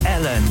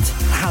Elland,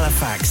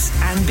 Halifax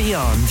and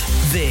beyond.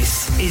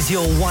 This is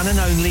your one and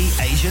only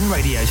Asian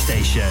radio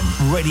station.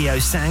 Radio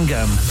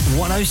Sangam,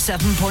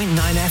 107.9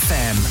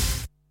 FM.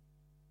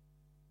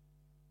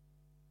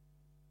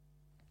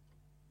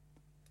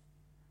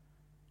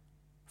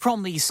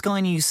 From the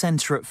Sky News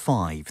Centre at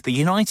 5, the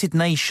United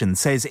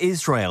Nations says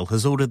Israel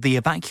has ordered the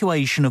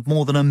evacuation of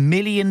more than 1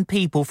 million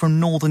people from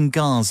northern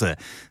Gaza.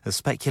 As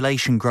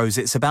speculation grows,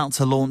 it's about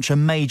to launch a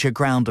major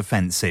ground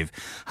offensive.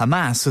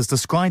 Hamas has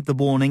described the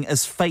warning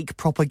as fake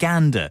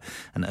propaganda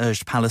and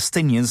urged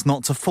Palestinians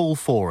not to fall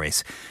for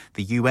it.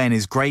 The UN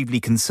is gravely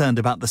concerned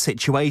about the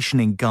situation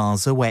in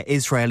Gaza, where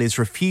Israel is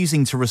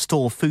refusing to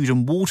restore food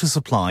and water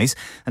supplies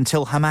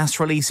until Hamas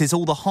releases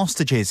all the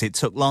hostages it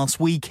took last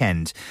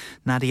weekend.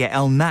 Nadia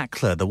El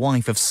Nakla, the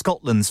wife of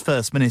Scotland's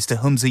First Minister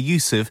Humza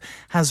Yousaf,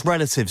 has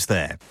relatives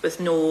there. With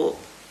no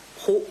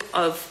hope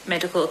of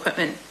medical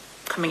equipment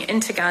coming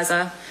into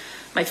Gaza,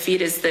 my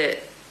fear is that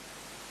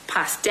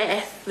past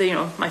death,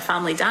 my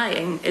family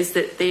dying, is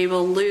that they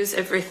will lose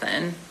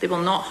everything. They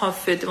will not have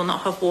food, they will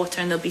not have water,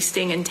 and they'll be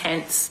staying in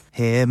tents.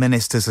 Here,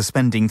 ministers are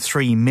spending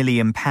 £3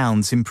 million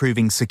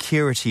improving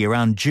security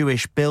around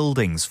Jewish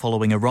buildings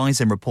following a rise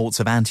in reports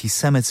of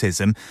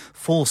anti-Semitism.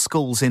 4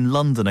 schools in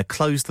London are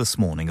closed this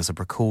morning as a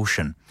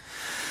precaution.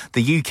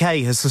 The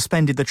UK has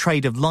suspended the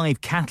trade of live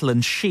cattle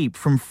and sheep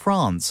from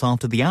France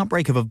after the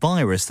outbreak of a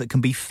virus that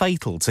can be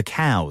fatal to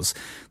cows.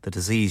 The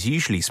disease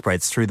usually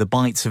spreads through the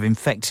bites of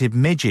infected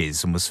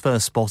midges and was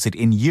first spotted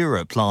in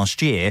Europe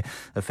last year.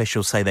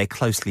 Officials say they're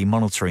closely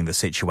monitoring the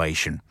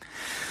situation.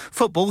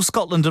 Football,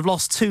 Scotland have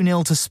lost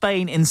 2-0 to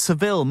Spain in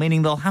Seville,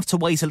 meaning they'll have to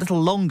wait a little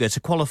longer to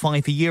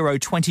qualify for Euro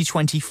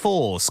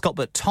 2024. Scott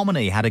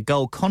McTominay had a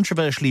goal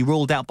controversially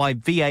ruled out by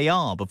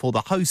VAR before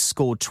the hosts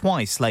scored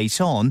twice late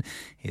on.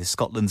 Here's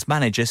Scotland's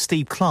manager,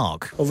 Steve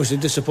Clarke. Obviously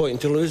disappointing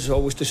to lose,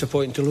 always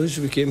disappointing to lose.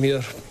 We came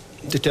here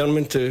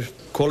determined to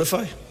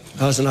qualify. It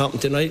hasn't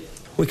happened tonight.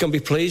 We can be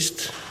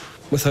pleased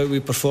with how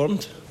we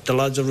performed. The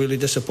lads are really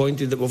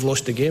disappointed that we've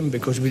lost the game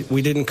because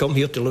we didn't come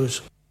here to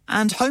lose.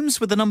 And homes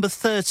with the number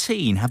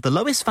 13 have the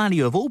lowest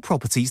value of all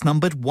properties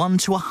numbered 1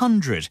 to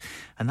 100.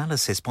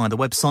 Analysis by the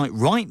website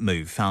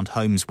Rightmove found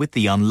homes with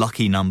the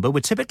unlucky number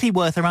were typically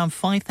worth around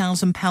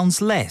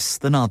 £5,000 less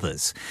than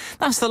others.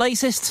 That's the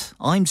latest.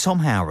 I'm Tom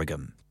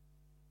Harrigan.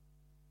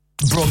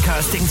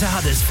 Broadcasting to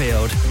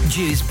Huddersfield,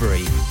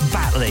 Dewsbury,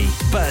 Batley,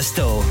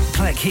 Birstall,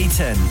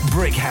 Cleckheaton,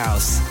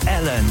 Brickhouse,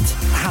 Elland,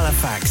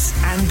 Halifax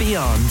and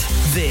beyond.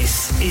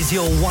 This is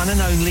your one and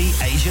only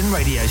Asian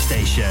radio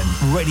station.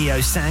 Radio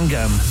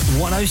Sangam,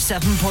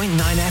 107.9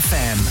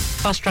 FM.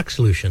 Fast Track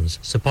Solutions,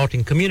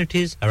 supporting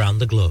communities around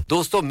the globe.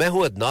 दोस्तों मैं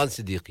हूं अदनान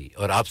सिद्दीकी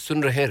और आप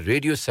सुन रहे हैं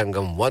radio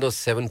Sangam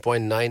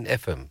 107.9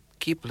 FM.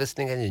 Keep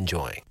listening and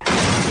enjoying.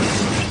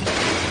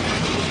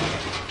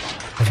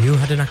 Have you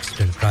had an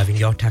accident driving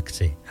your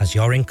taxi? Has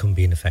your income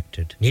been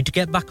affected? Need to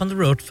get back on the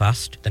road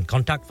fast? Then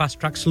contact Fast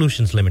Track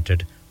Solutions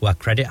Limited, who are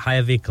credit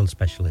hire vehicle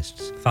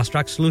specialists. Fast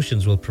Track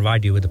Solutions will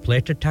provide you with a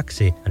plated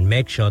taxi and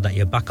make sure that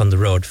you're back on the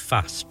road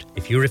fast.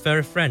 If you refer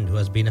a friend who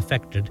has been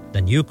affected,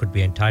 then you could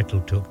be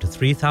entitled to up to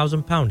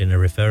 £3,000 in a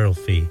referral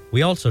fee.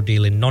 We also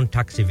deal in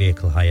non-taxi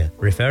vehicle hire.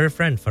 Refer a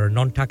friend for a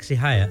non-taxi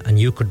hire and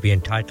you could be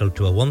entitled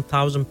to a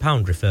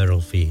 £1,000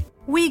 referral fee.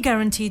 We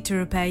guarantee to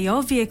repair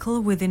your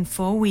vehicle within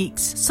 4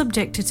 weeks,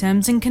 subject to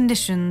terms and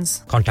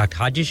conditions. Contact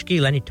Haji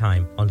Shkil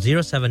anytime on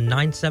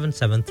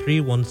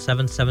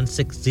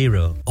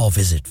 07977317760 or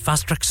visit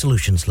Fast Track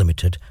Solutions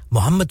Limited,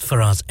 Mohammed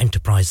Faraz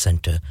Enterprise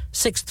Centre,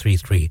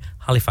 633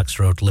 Halifax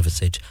Road,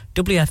 Liversedge,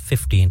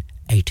 WF15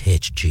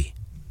 8HG.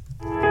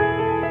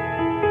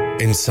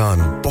 इंसान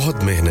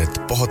बहुत मेहनत,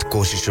 बहुत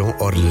कोशिशों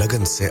और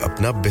लगन से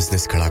अपना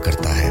business खड़ा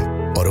करता है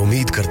और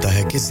उम्मीद करता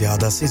है कि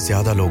ज़्यादा से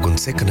ज़्यादा लोग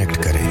उनसे कनेक्ट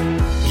करें।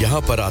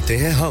 यहाँ पर आते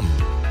हैं हम,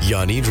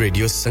 यानी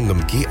रेडियो संगम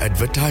की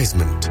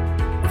एडवर्टाइजमेंट।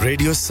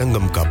 रेडियो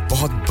संगम का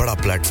बहुत बड़ा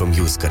प्लेटफॉर्म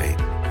यूज़ करें।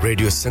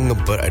 रेडियो संगम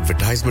पर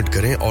एडवर्टाइजमेंट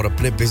करें और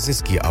अपने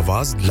बिजनेस की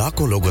आवाज़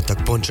लाखों लोगों तक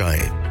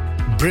पहुंचाएं।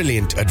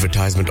 Brilliant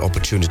advertisement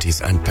opportunities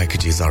and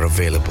packages are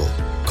available.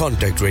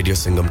 Contact Radio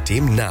Sangam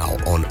team now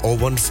on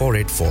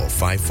 01484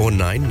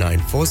 549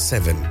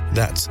 947.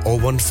 That's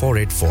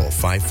 01484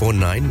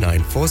 549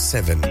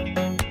 947.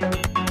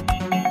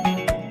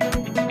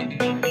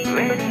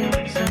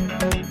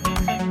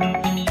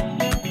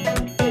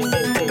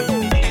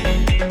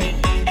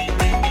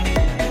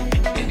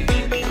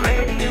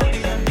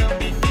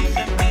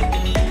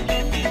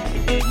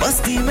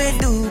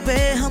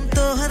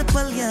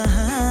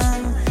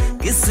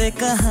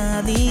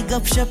 कहानी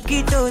गपशप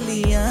की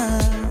टोलियां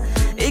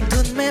एक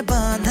धुन में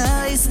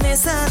बांधा इसने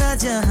सारा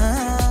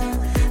जहां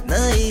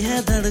नई है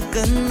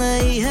धड़कन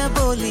नई है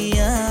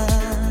बोलियां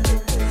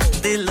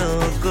दिलों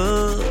को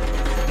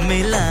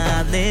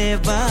मिलाने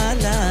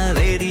वाला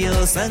रेडियो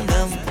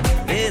संगम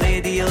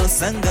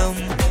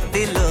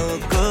दिलों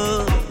को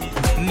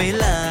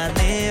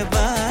मिलाने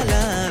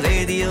वाला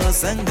रेडियो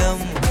संगम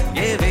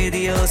ये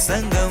रेडियो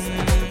संगम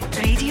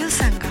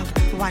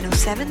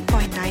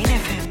 107.9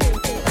 FM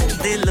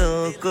दिलों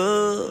को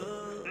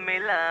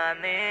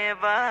मिलाने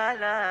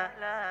वाला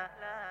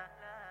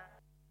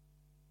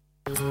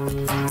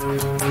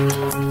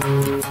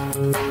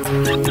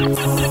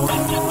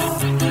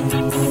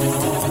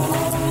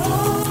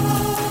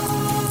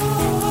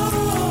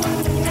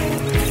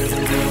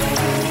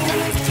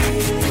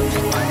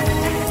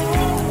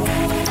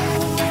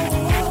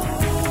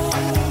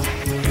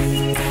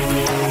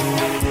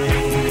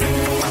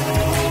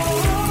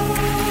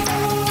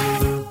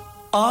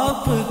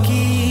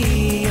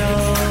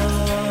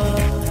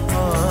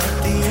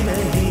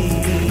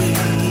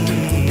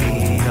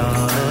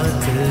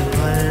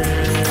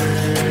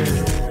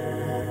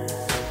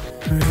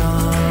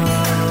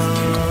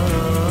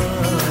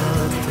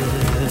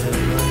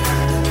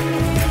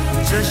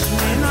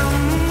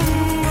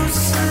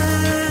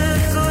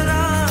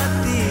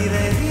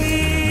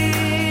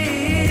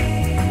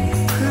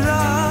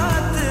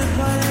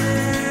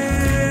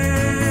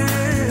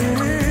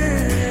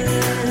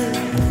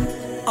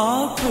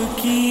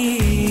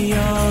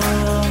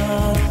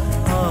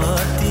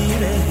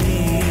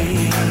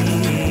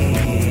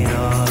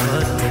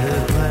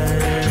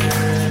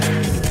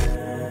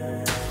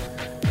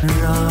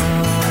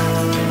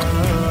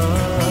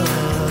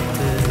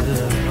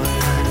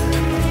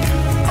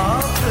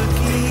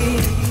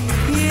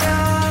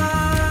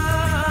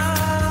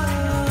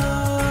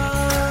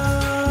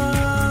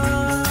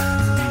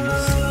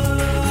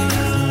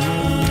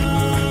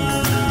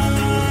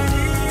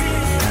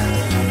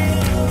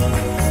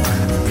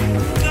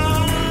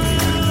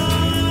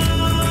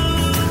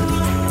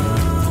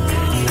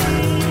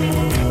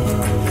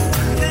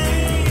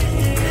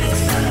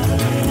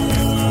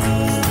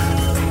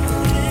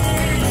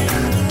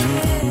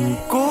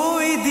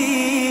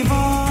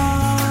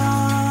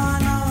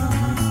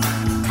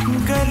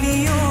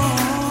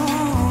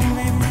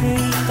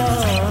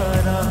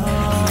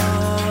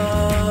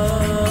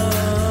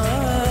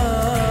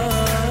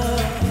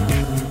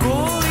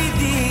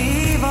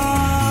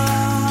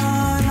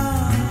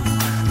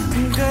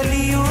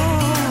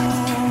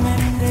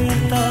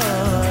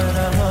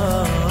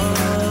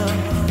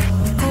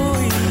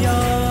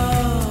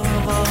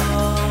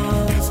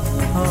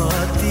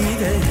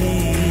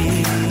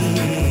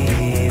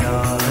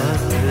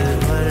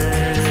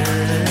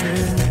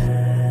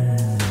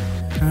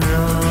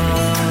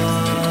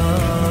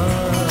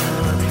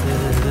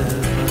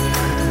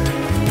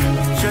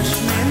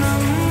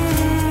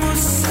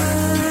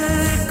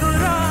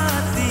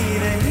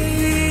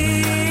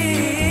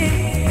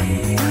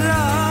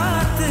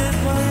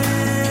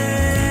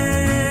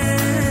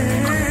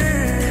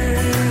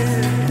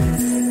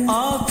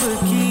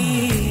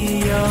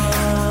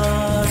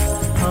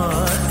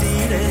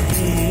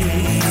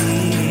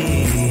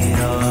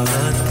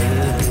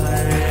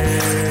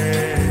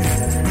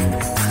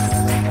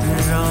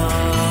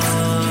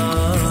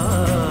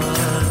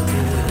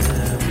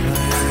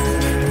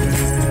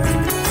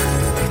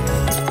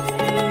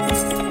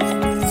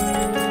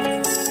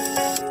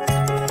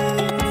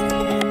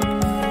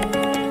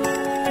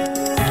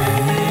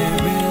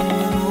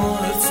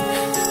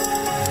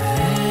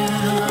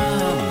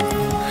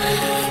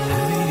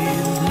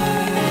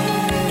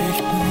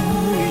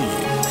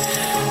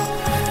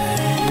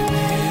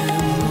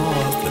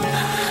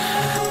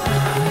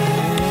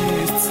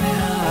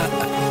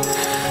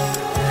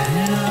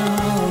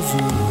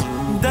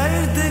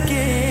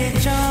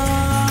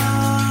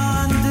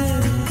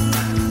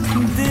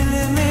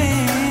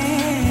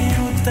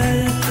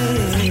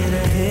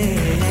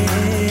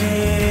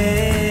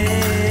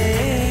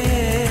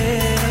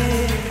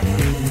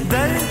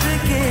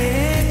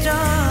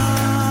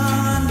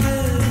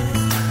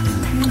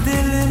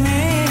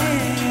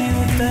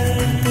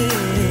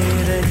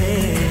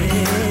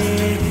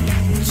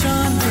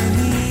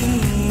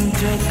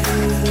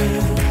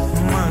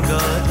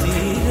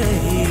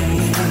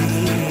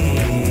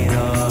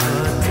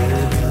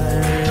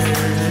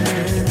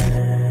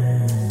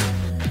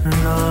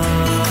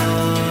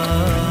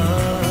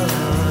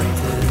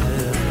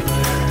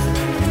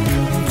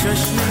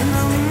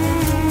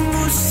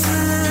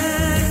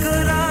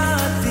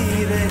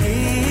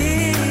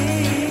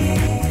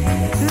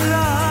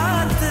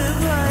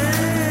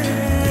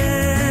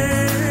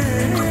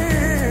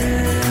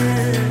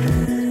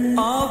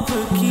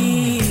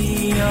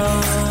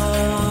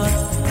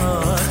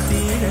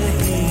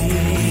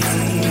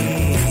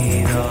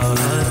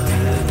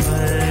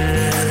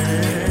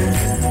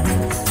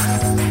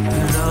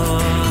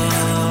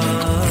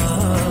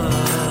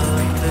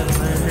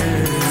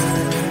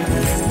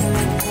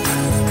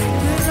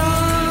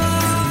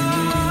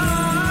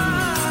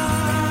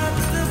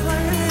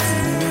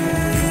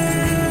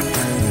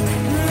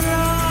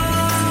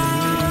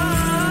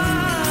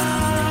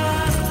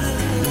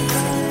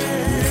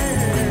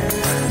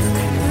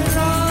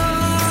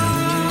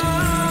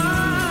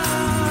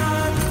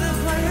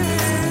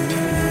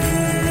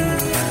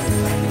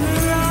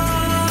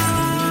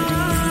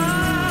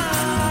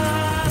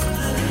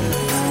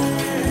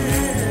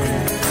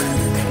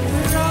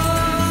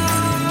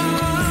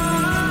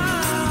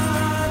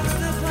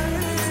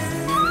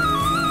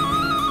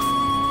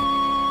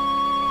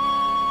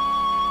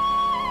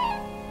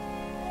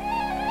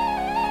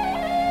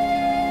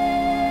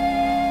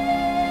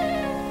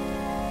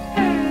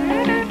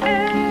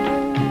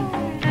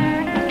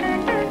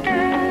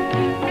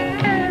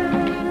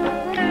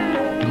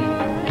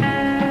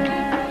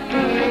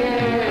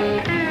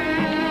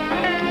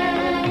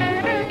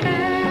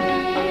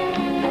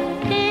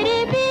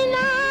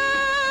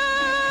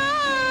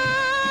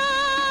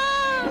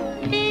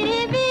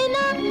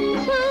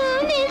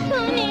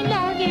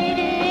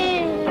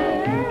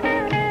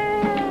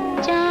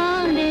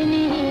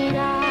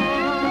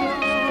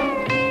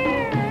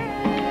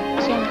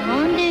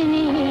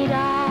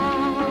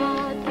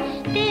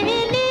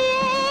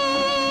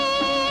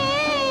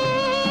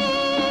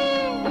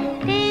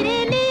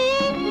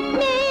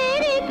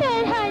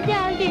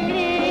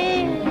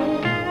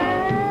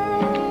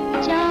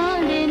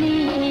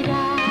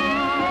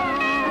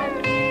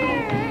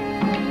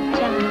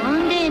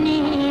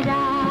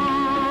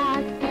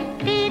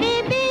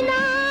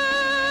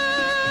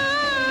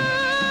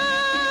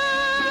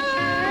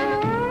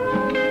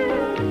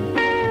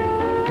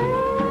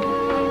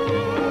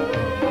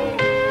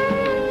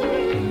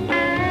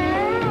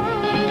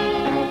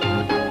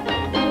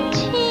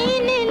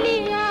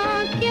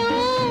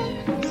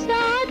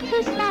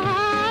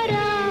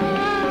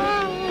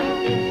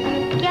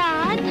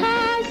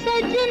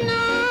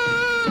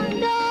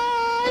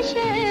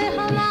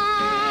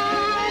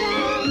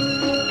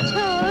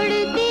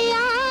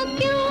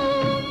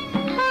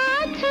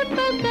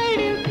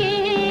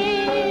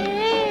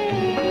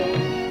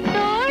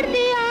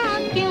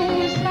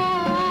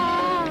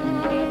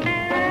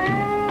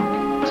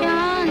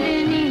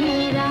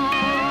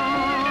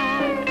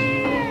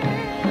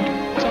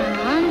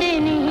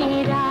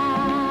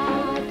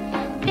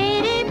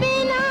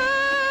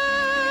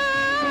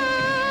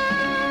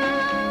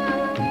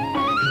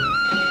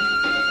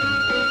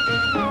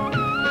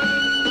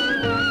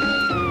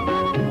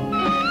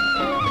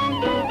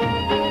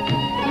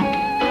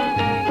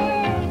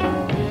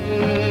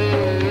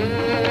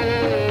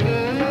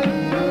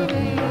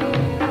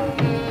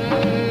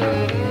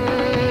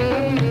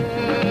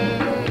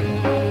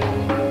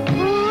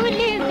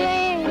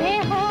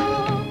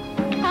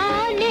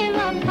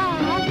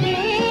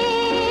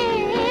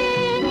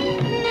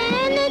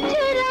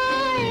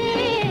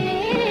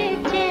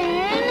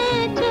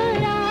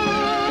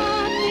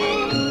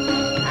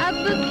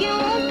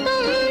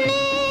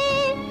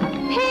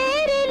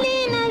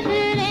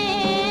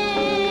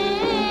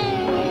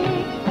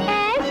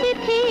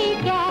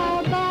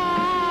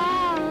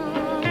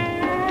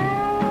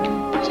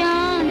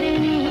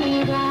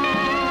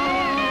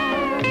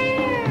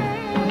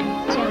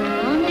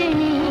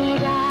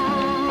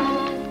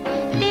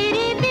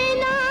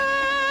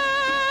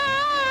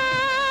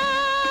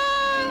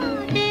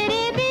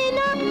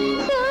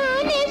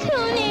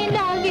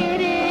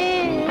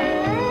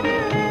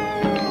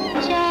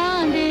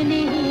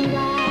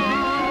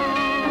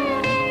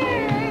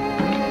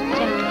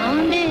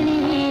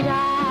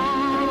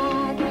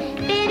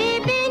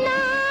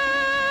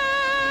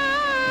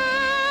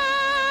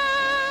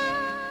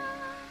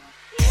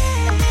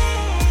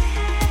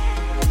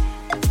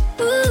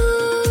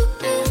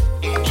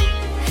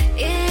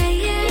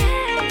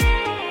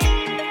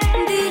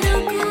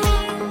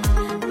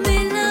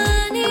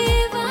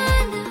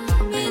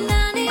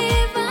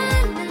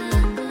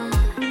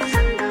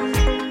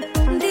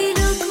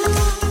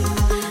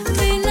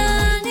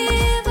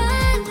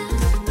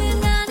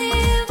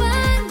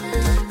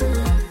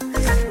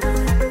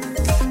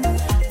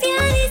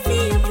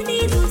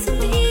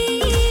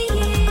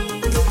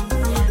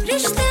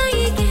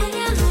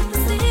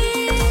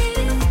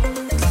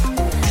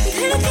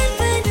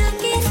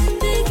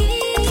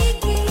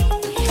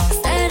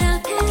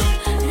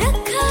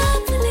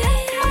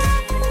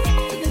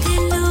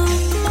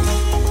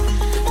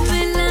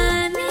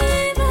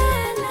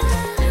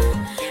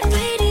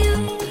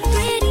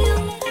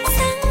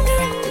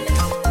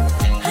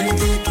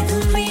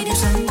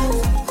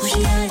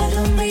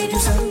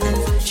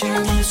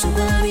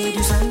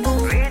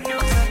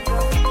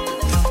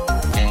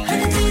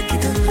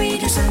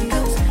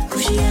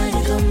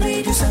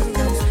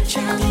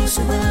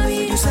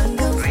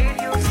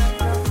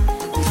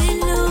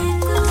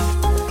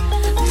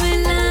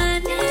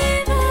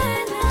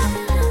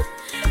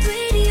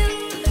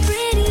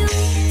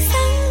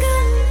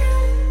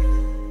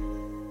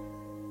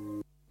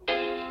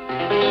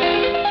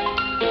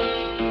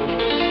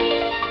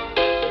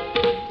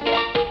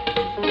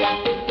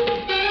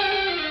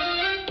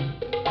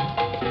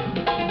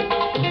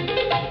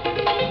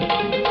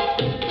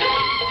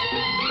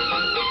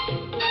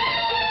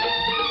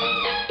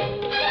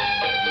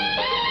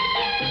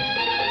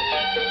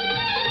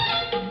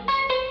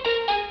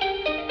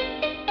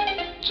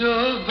जो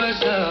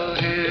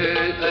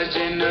बज़ाहिर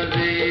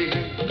अजनबी है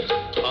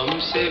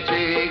हमसे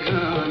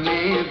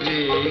बेगाने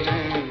भी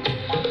हैं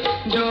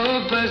जो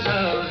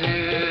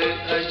बज़ाहिर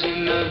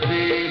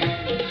अजनबी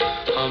है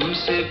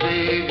हमसे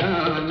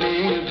बेगाने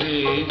भी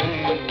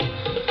हैं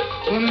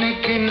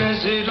उनकी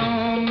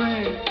नजरों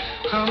में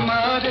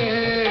हमारे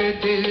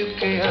दिल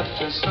के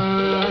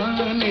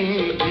अफसाने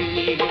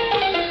भी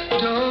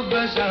जो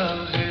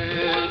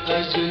बज़ाहिर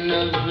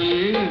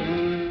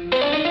अजनबी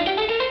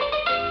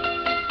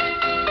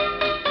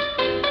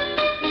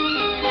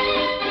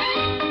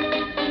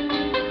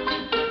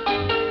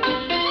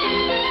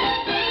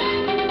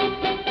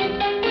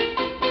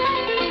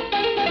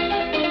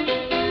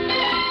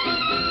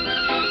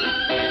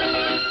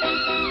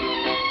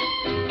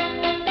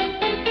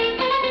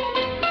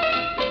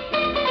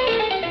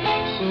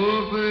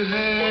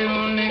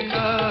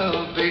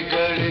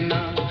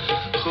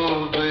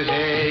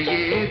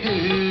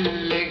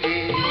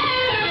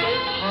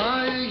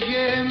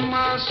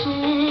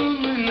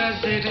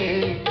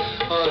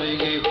और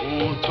ये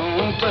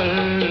होठों पर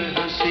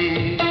हंसी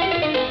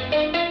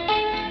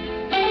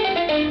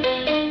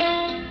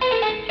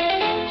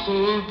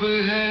खूब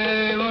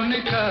है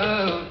उनका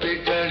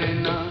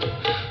बिगड़ना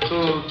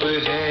खूब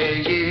है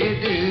ये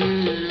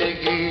दिल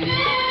लगी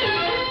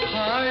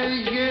हाय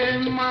ये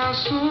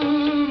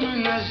मासूम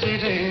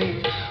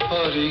नजरें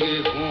और ये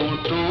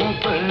होठों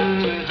पर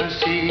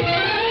हंसी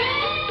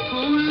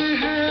फूल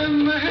है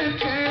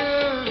महके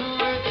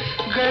हुए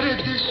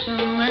गर्दिश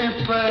में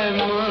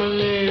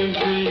पैमाने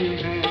भी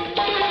हैं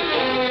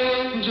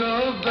जो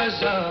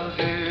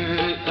बज़ाहिर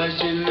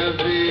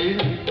अजनबी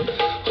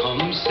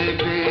हमसे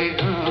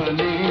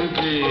बेगाने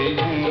भी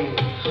हैं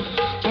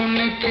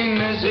उनकी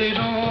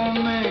नजरों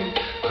में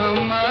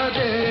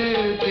हमारे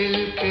दिल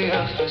के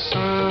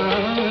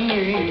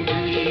अफसाने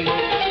भी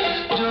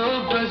जो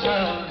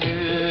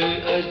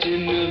बज़ाहिर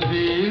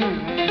अजनबी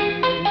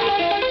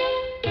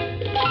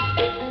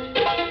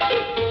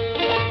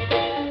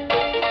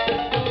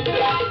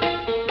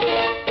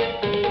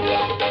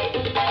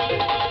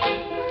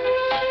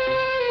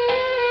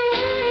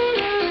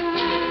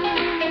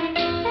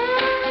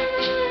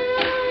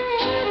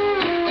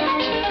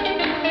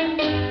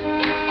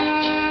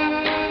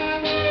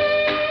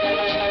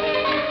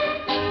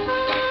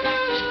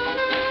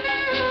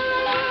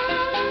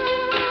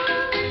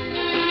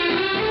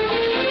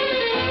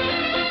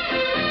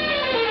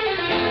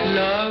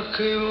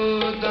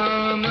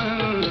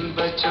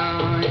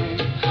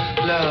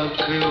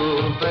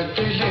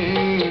बदले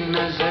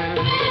नजर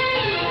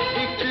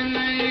एक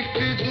न एक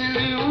दिन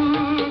उन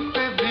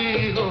पे भी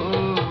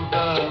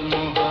होगा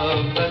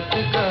मोहब्बत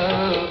का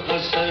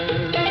असर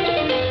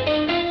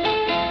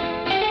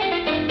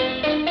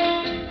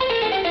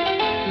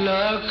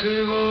लाख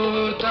वो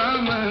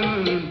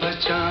दामन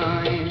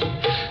बचाए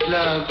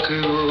लाख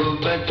वो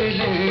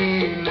बदले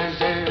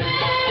नजर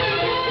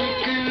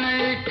एक न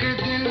एक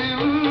दिन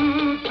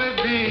उन पे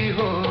भी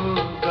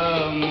होगा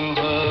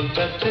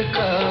मोहब्बत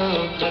का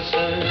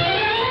असर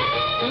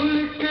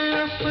उनके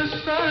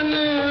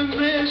अफसाने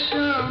में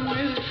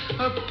शामिल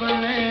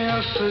अपने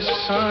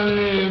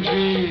अफसाने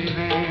भी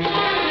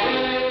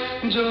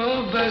हैं जो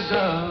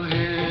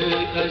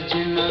बज़ाहिर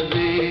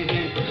अजनबी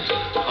हैं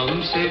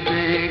हमसे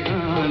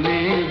बेगाने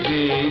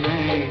भी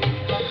हैं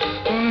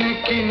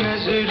उनकी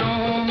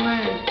नजरों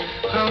में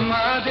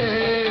हमारे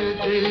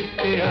दिल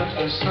के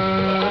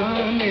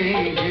अफसाने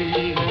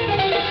भी हैं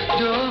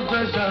जो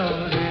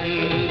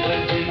बज़ाहिर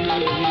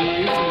अजनबी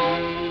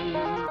हैं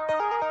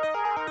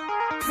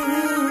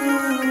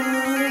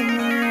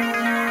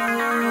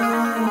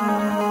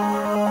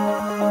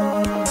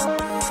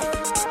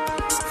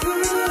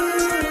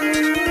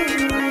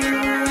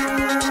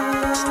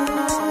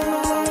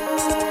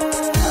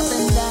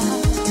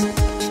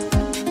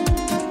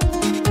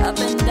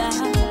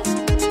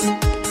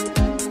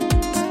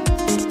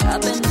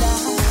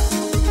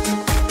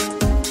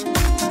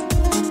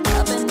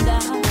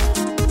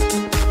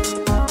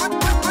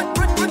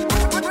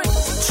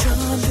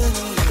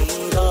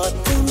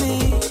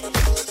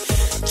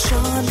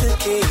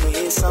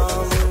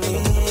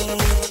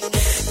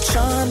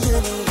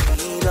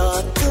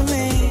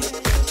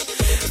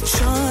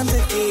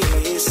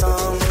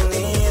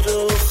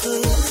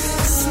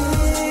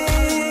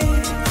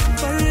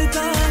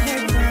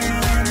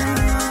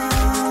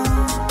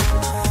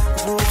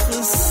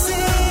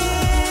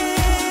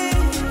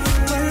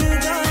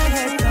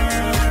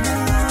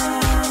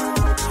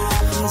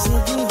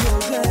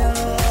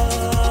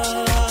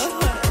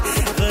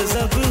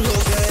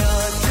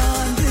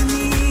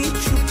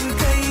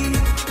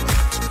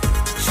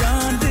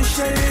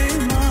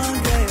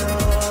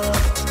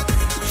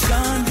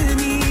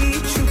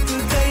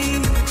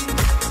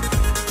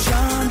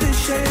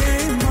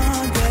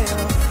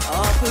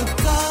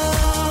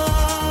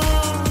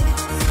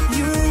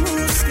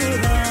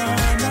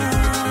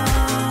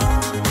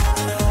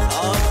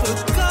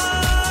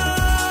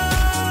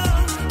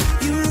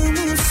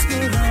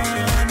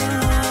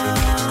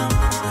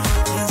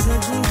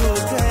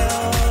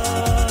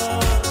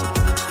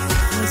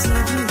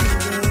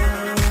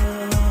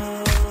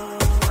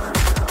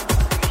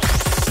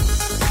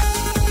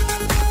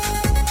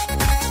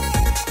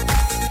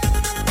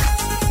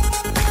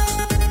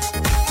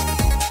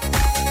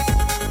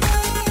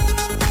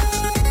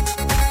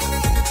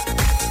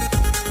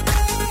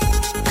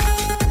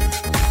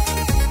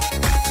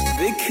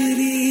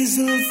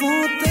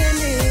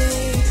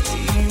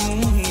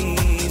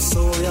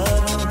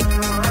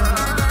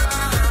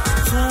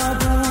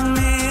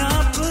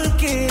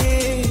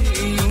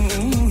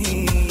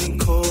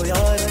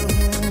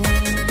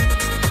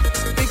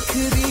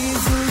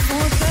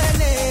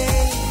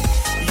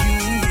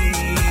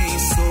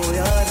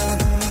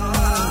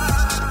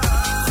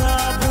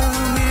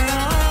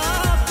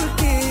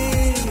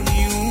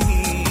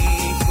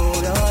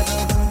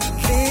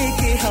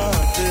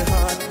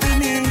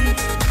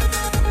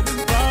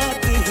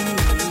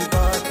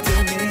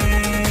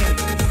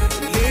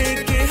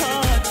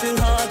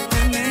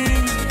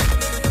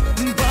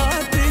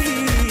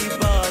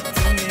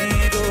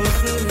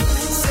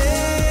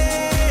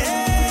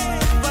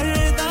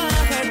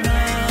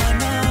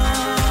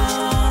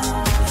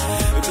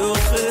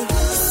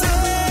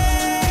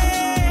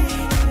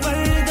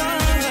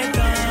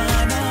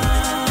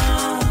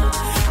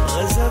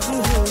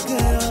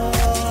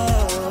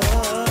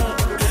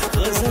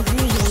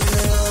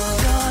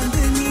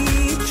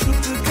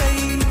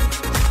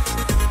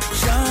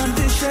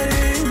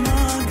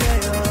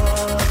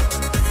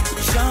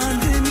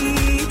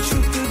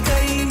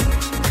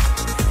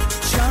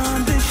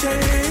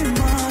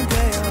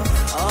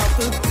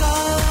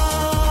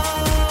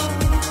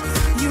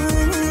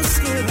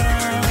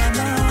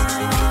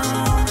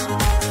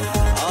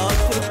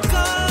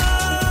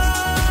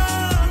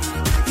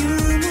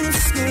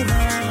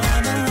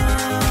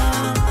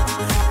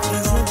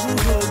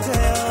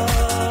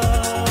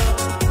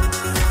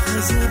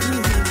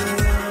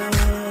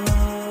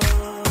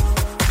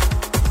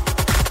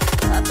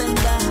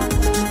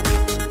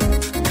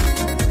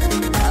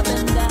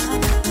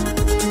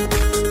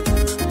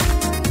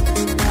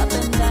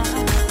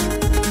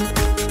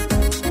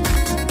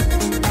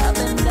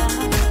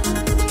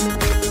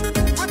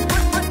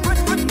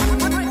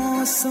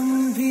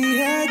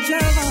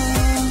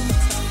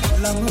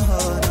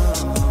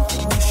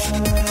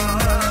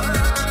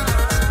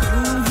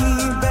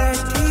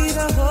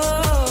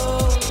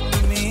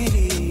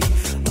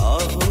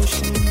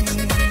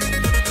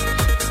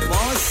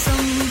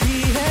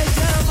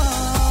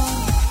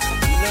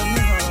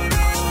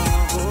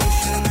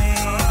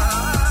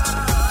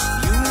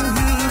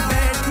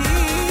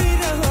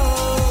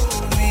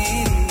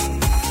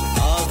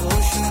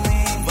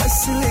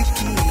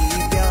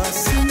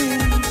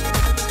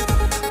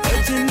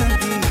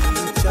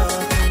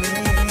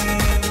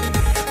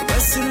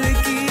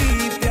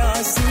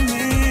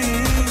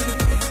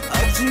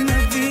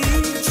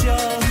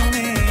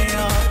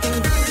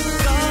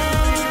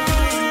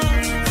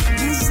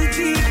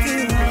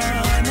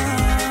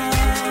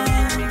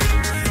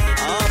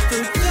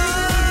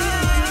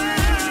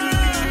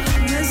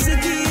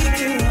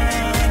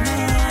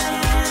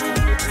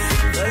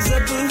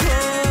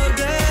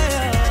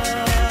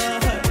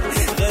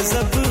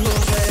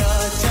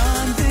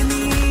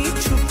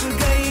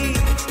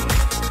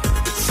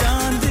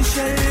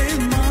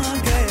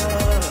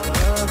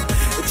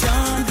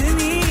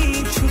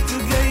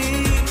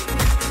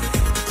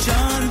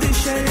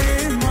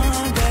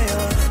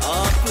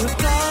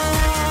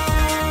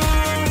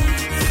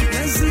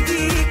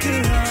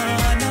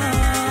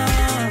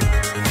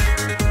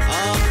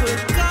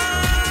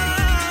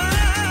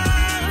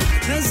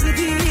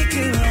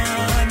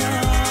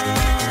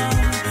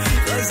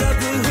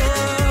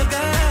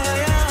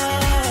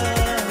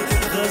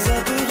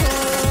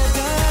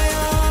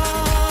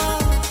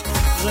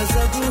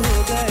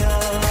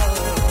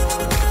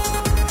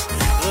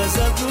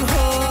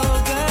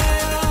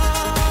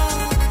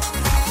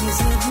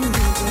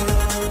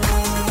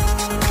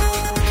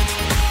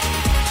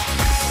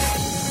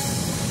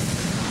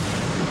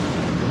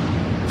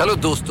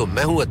हेलो दोस्तों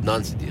मैं हूं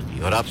अदनान सिद्दीकी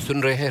और आप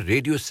सुन रहे हैं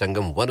रेडियो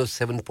संगम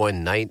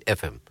 107.9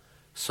 एफएम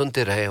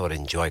सुनते रहें और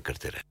एंजॉय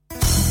करते रहें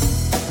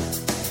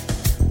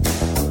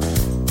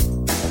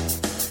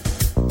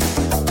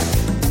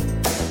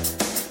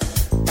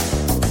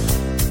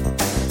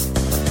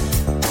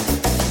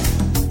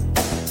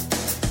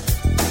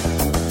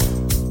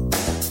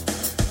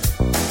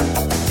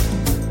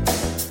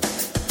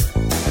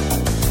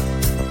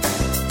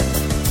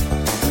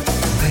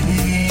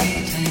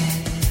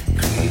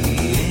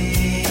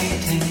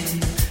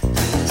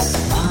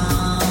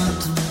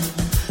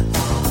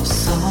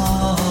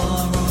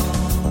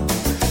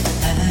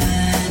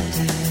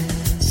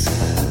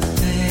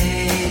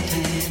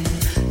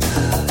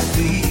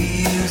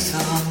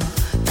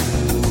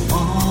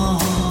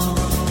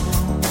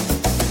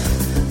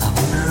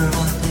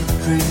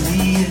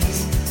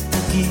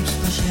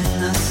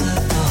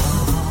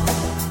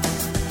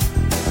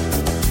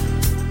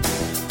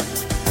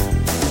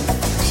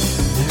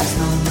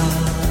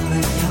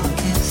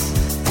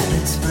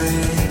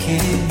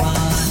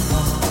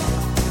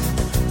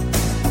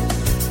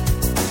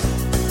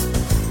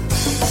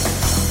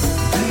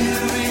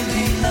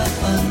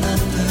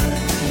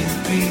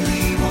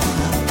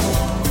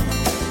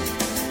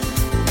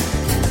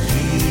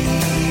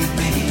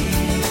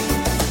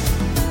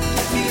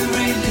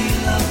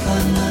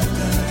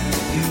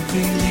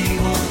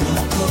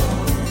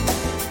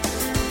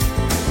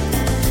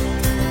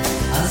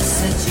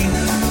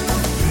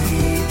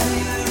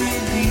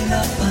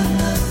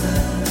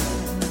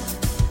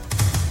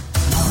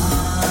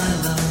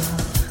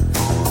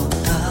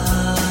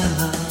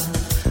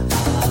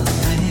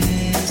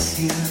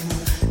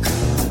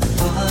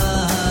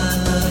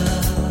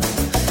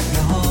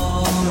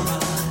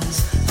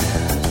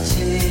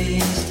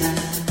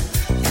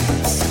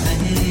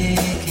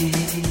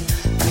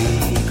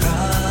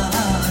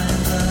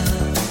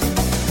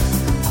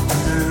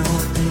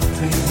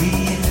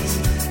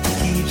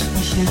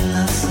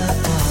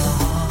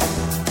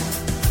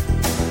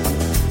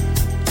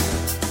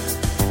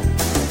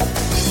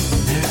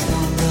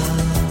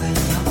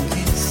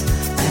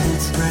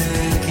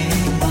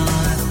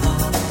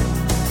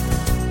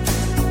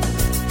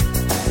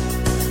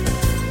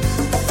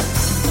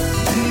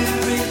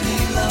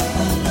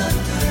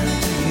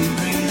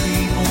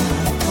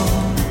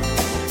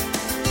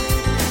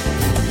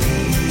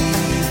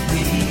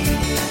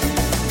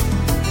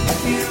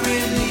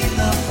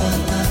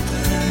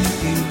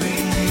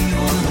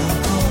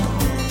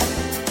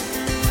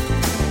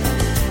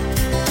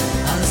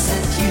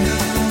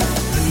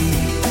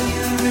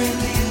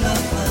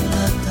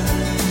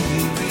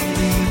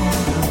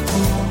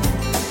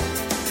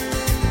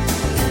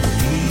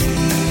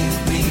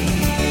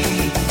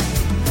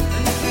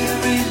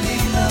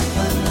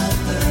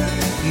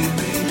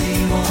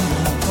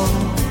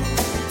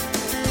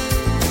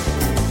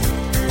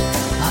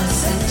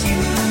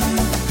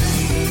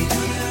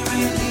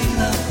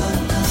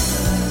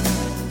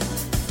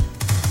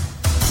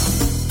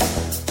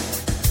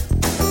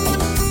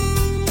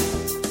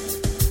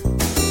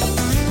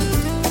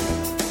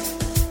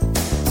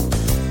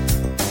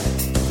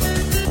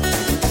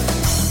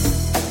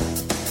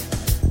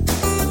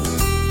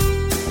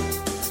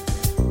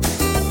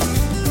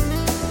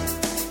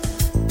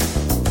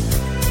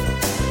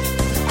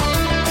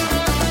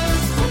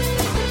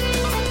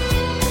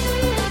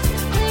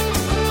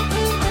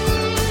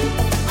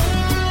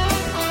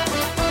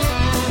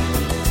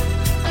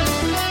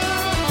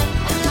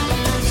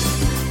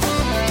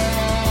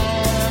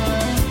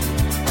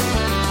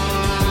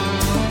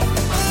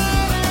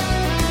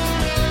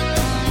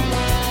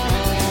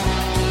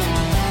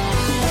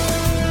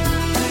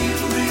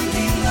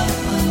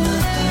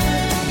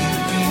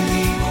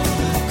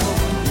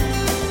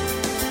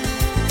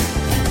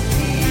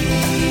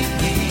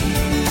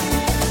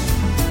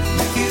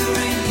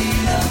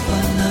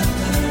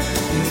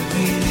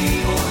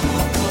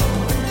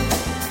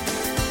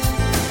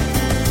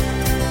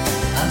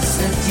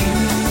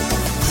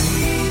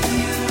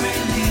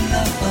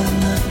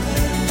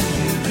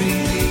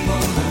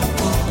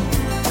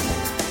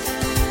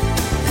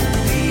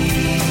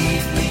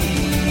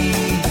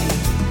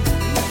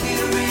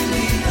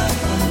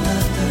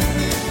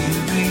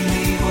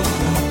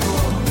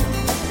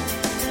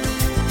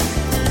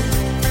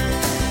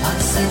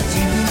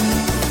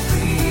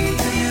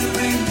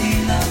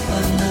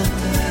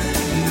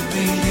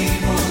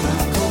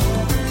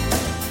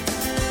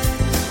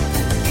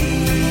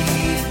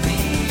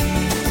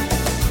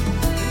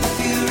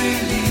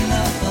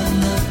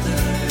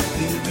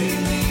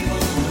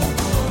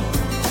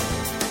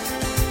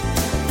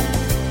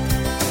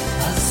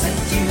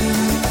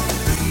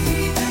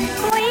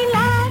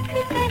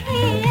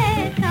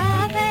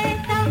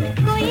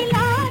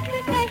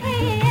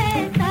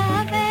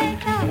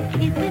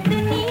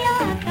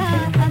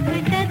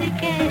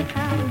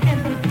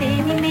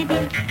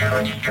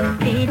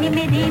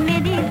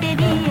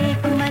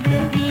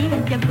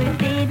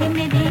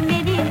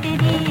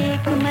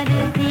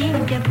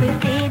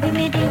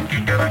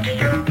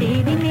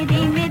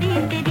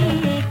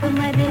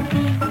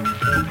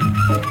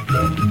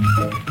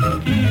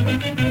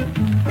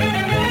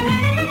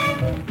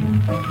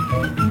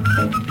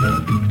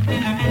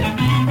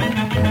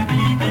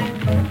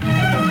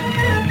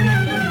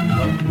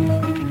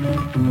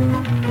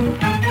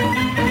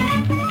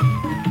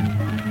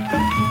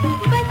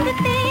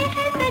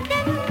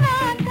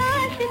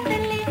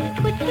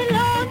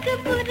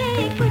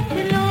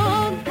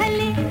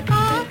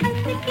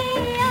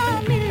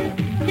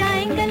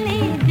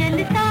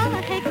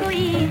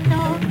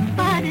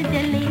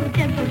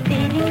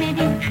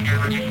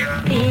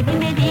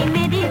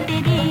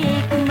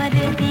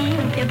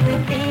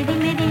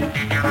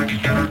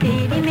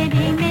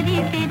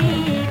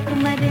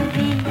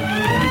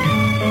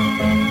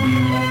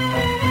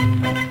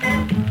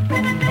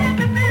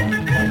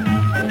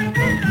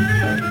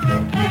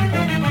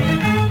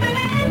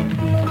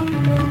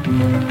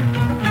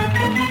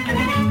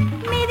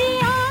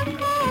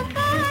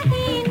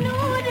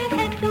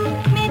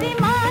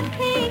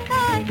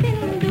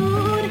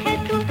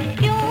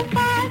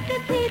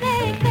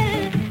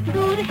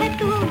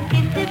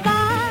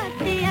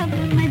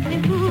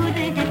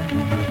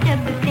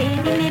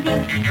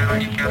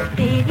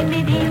तेरी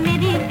मेरी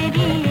मेरी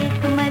तेरी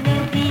एक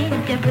मर्जी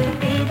जब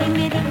तेरी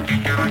मेरी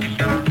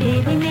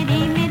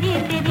मेरी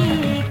तेरी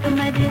एक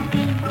मर्जी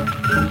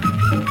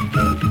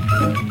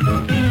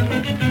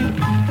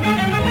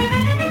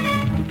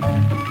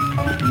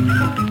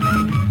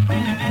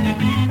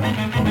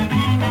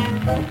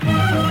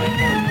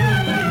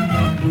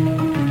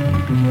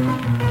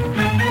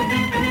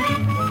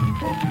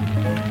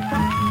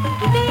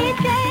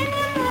बेचैन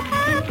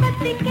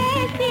मोहब्बत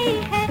कैसी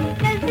है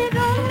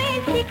नजरों में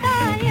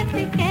शिकायत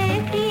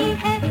कैसी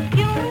है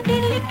क्यों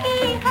दिल की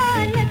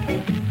हालत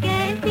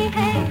कैसी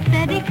है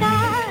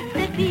सरकार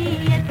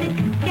तबीयत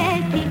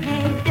कैसी है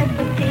जब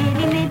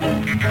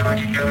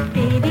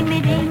तेरी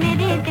मेरी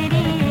मेरी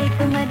तेरी एक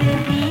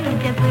मर्जी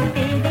जब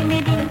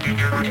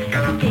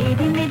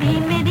तेरी मेरी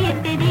मेरी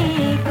तेरी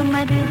एक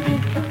मर्जी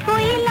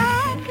कोई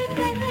लाख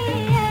कहे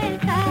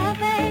ऐसा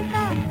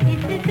वैसा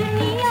इस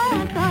दुनिया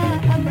का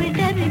अब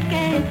डर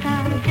कैसा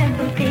जब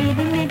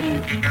तेरी मेरी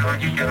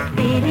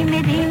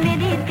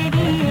मेरी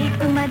तेरी एक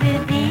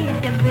मर्जी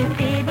जब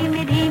तेरी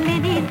मेरी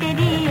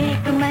तेरी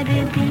एक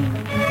मर्जी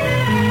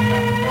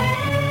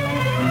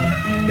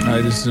Hi,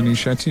 this is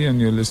Anish Shetty and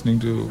you're listening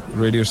to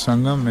Radio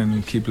Sangam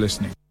and keep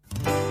listening.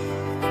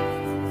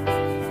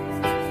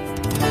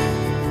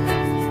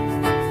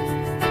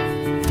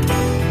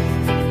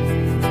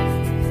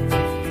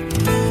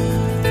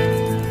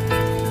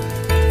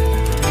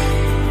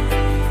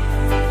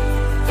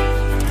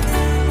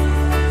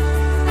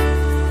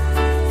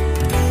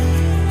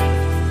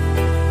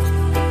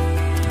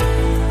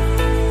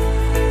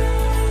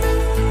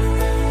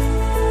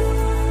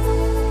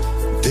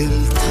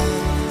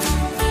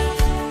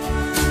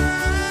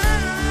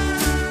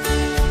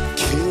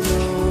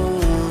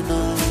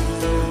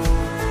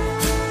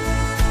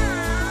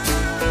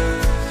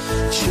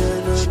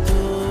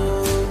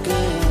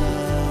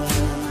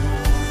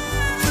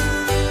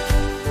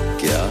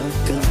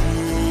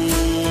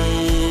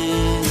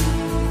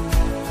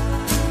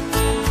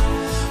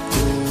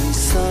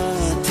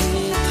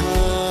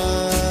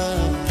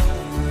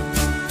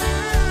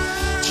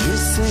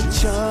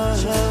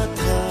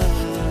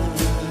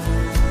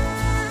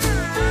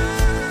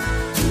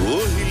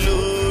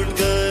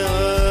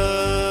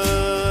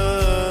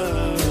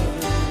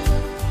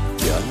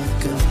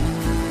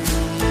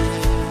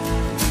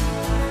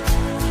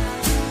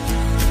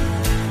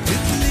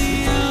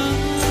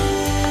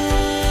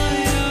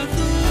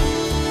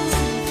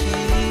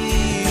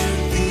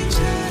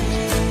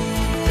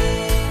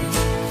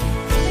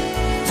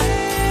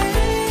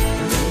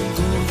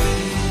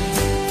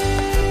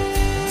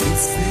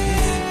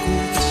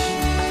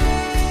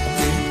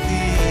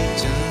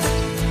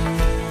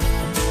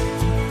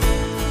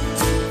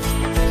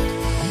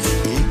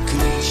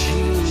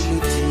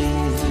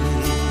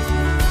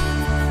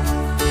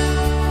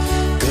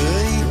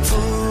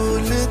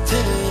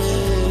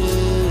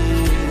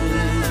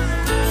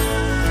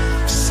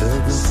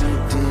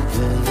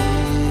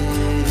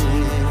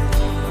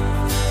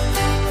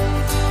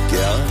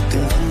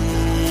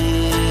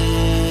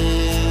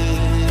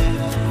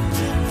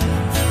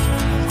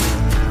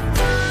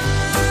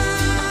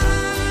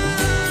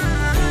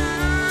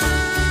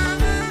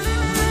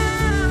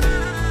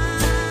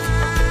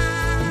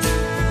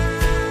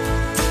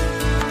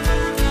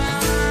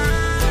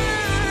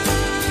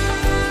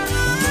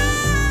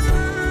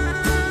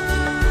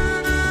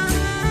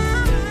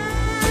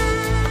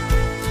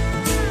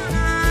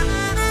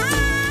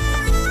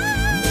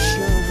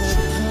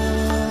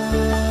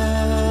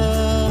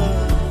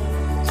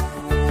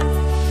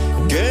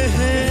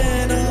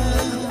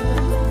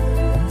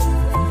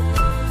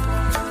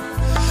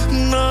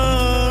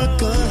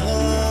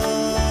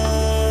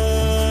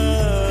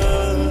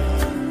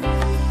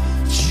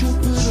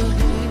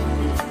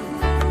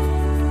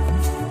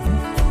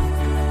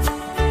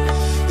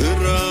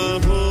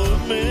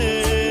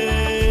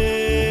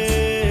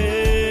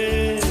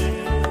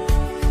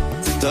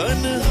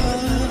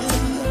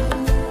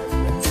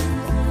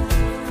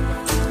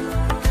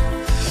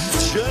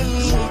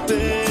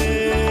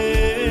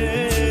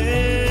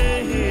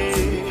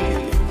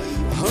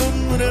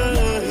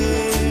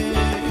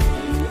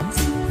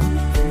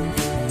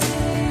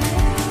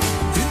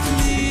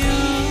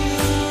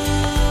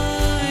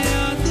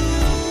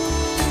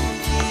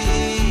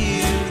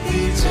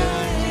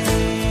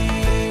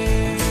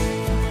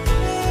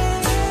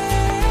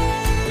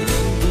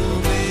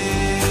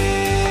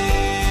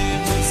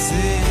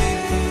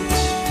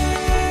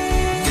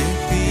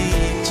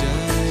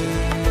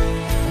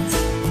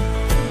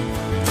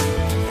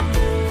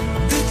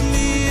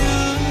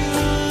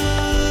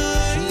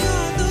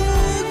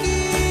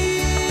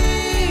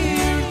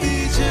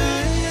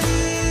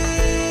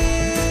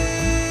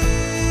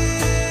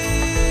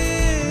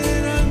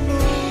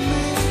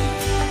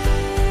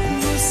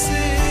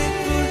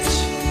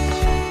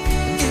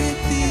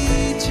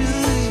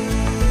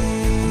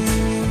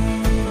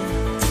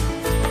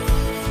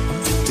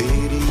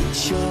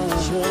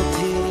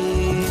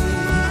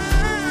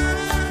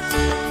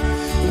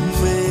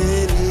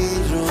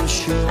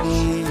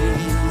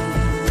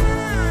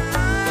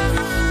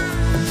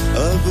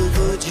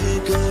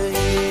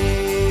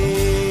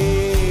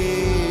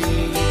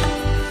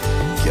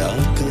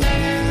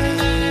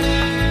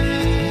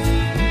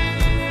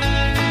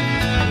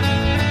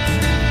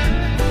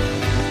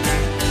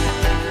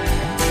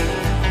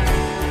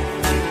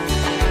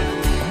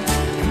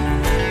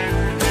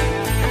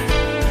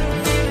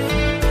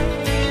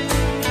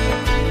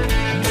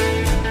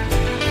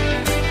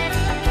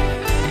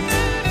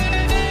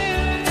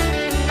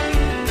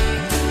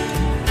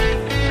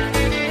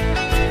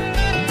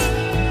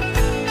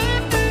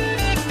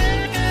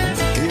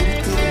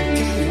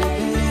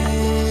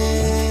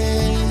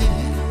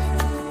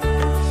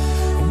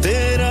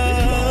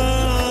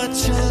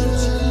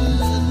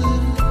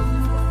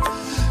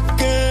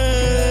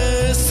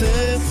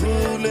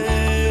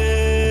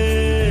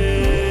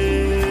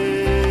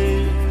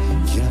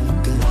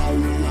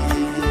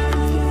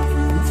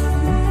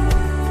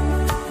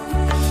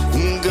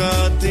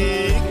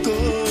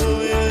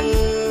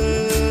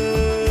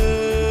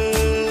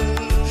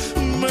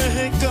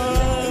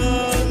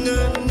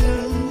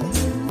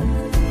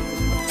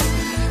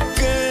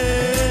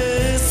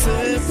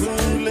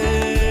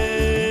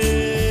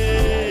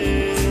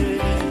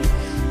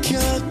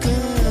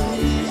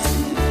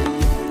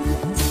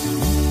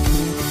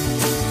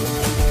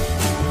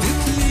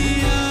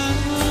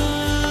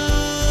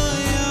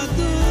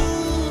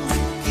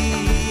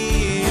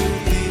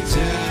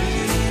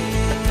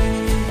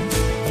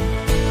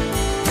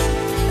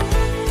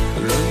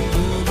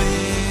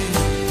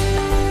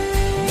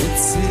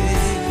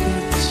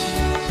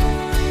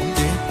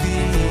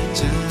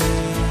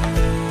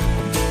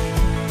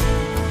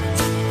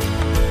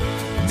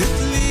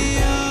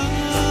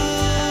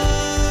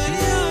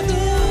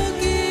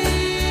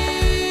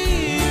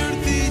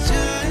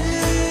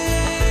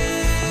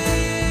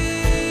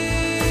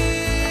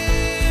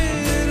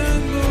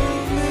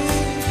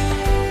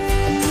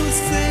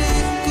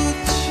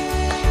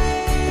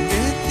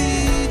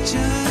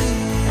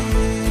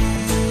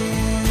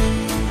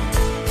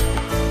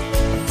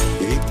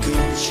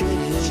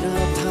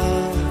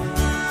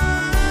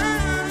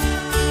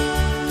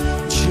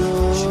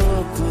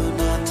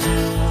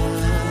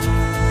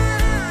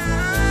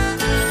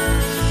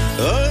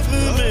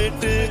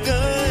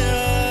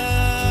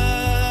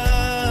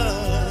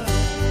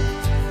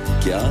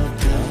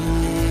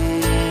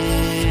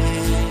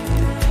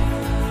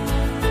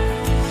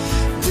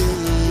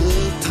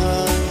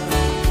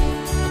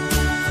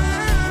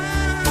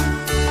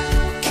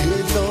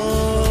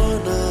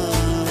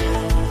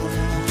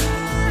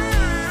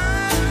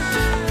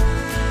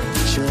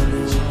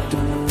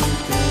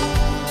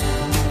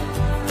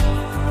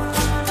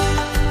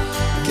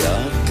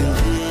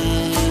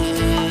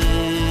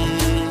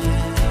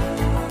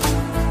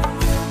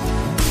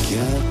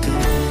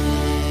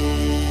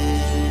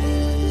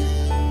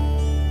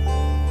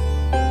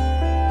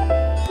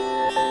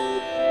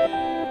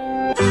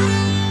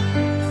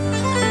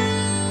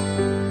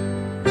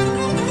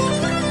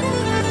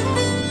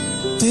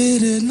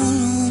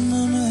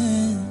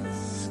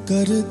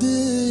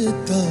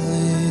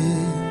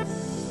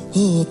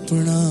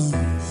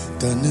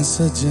 तन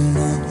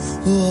सजना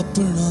ओ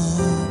अपना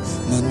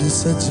मन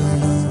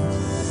सजना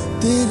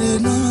तेरे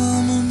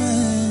नाम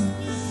मैं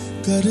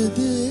कर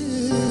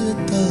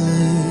देता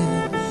है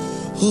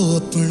ओ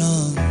अपना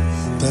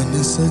तन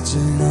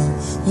सजना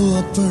ओ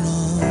अपना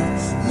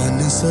मन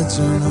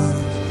सजना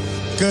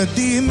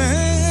कदी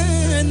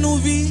मैनू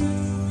भी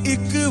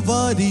एक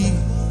बारी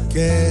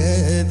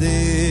कह दे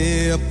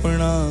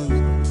अपना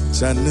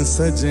चन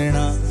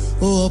सजना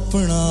ओ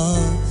अपना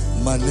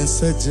मन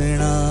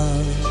सजना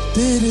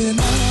तेरे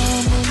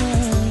नाम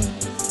मैं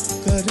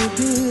कर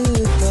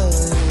देता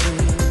है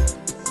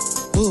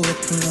ओ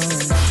अपना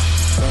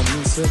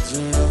मन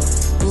सजना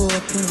ओ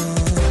अपना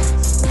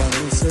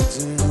मन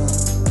सजना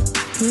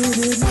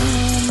तेरे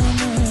नाम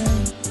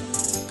मैं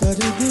कर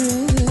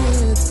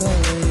देता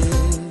है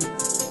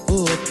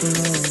ओ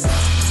अपना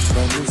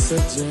मन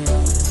सजना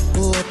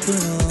ओ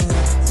अपना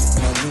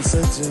मन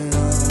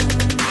सजना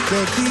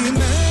कभी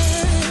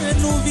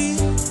मैनू भी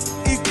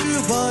एक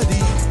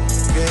बारी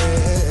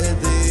कह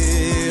दे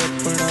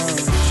अपना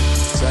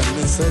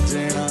चन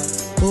सजना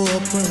ओ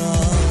अपना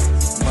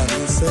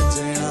मन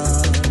सजना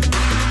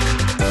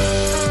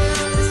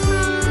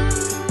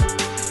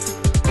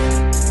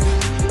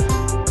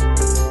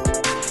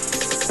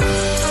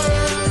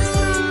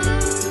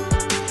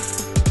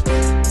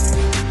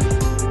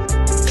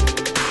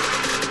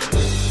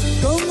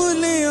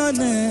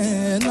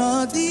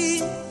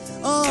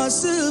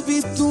आस भी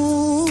तू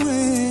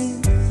है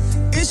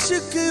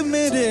इश्क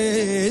मेरे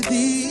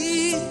दी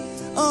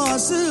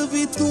आस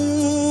भी तू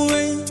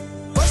है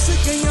बस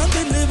गईयां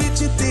दिल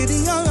विच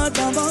तेरियां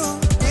अदावां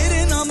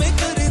तेरे नामे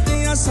करदे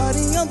आ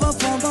सारियां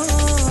वफावां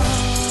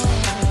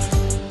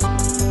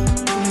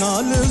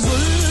नाल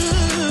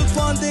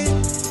जुल्फां दे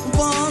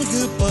वांग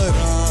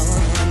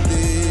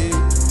परांदे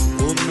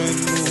ओ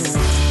मैनू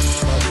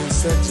मन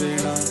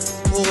सजना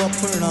ओ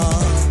अपना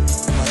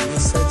मन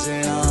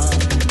सजना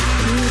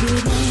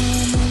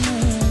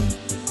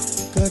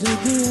कर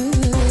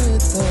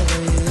देता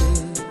है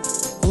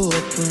ओ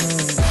अपना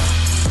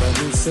मन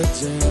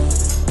सजना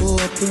ओ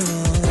अपना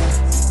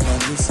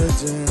मन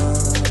सजना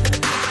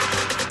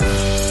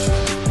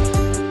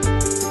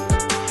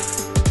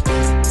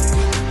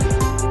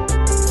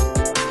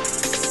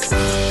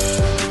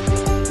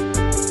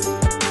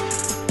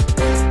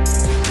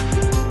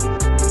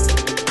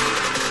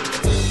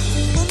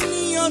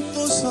दुनिया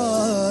तो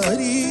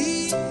सारी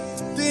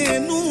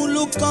तेनू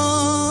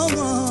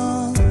लुकावां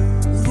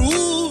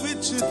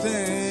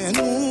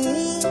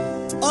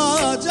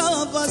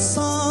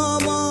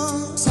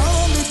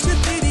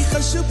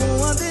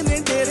खुशबुआं दे ने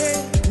तेरे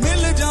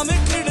मिल जावे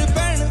खिड़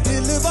पैण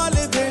दिल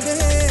वाले बेड़े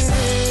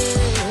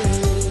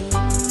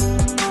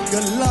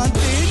गल्लां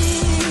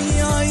तेरी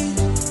आई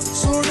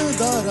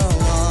सुनदा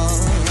रवां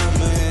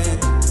मैं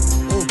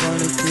ओ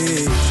बन के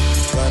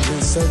कर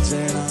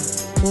सजना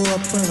ओ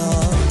अपना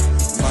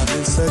मन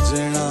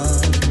सजना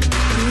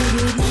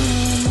तेरे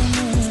नाम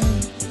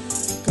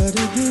कर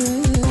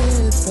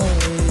देता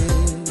है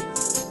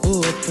ओ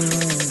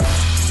अपना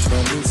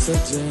मन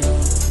सजना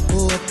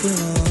ओ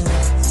अपना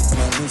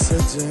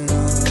सजना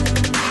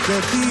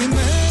कभी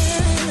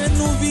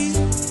मैनू भी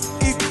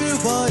एक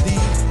बारी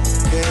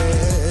कह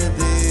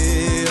दे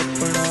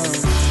अपना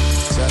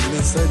चन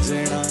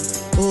सजना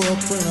ओ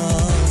अपना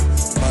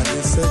मन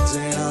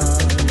सजना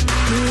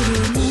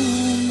तेरे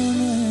नाम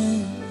मैं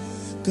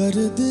कर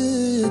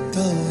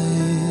देता है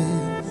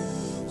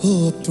ओ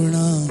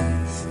अपना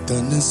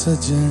तन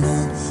सजना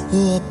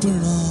ओ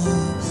अपना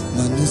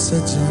मन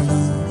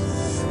सजना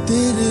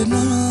तेरे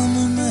नाम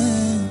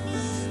मैं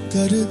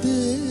कर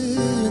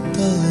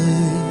देता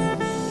है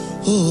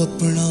ओ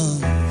अपना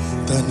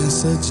तन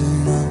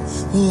सजना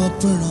ओ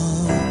अपना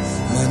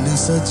मन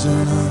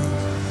सजना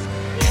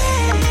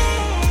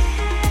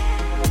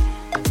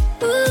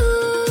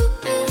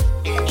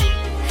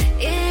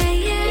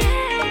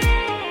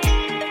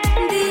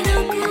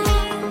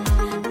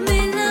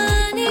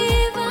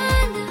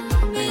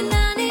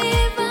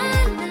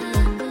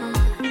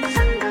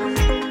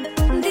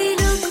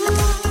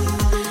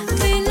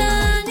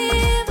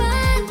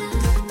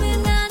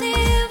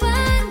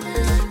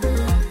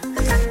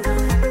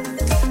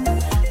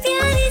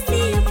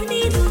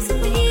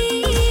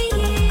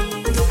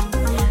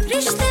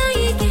रिश्ता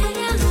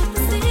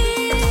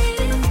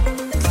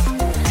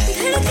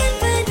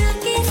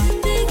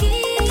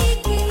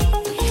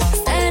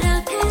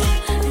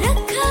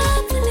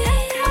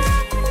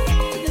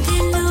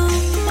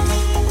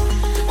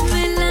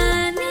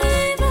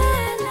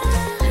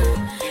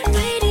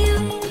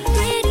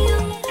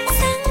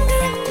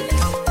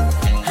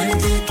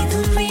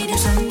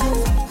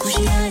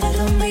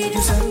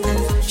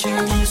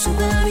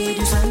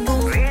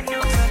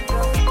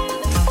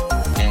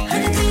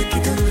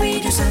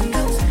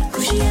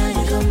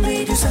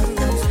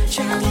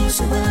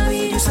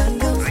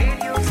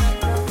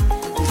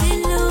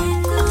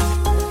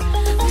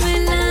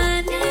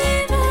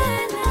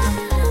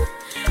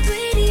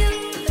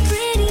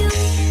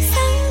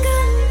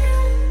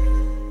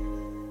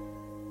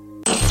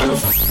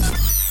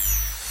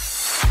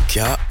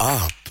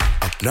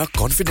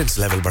कॉन्फिडेंस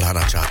लेवल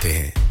बढ़ाना चाहते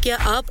हैं? क्या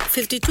आप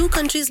 52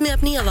 कंट्रीज में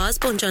अपनी आवाज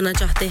पहुंचाना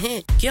चाहते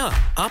हैं? क्या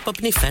आप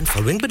अपनी फैन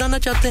फॉलोइंग बनाना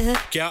चाहते हैं?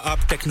 क्या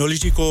आप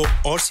टेक्नोलॉजी को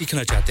और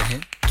सीखना चाहते हैं?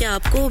 क्या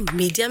आपको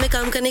मीडिया में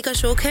काम करने का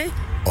शौक है?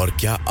 और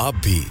क्या आप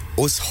भी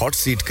उस हॉट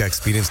सीट का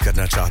एक्सपीरियंस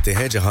करना चाहते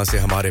हैं जहां से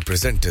हमारे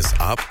प्रेजेंटर्स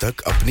आप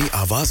तक अपनी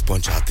आवाज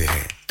पहुंचाते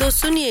हैं? तो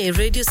सुनिए,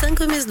 radio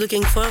Sangam is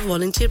looking for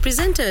volunteer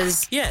presenters.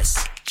 Yes.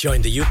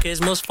 Join the UK's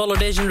most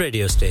followed Asian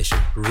radio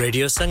station,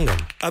 Radio Sangam.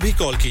 Abhi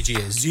call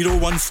kijiye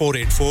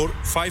 01484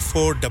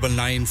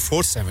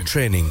 549947.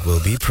 Training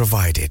will be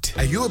provided.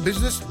 Are you a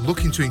business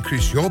looking to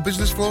increase your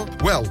business flow?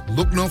 Well,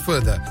 look no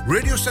further.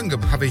 Radio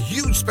Sangam have a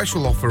huge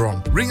special offer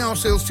on. Ring our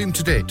sales team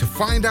today to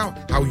find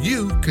out how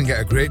you can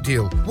get a great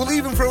deal. We'll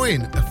even throw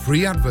in a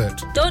free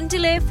advert. Don't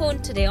delay,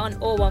 phone today on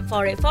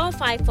 01484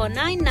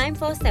 549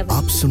 947.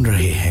 आप सुन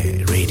रहे हैं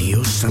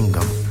radio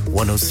संगम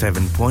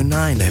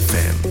 107.9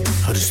 FM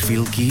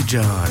हर्षफील की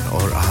जान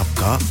और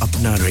आपका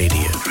अपना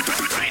radio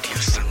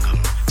संगम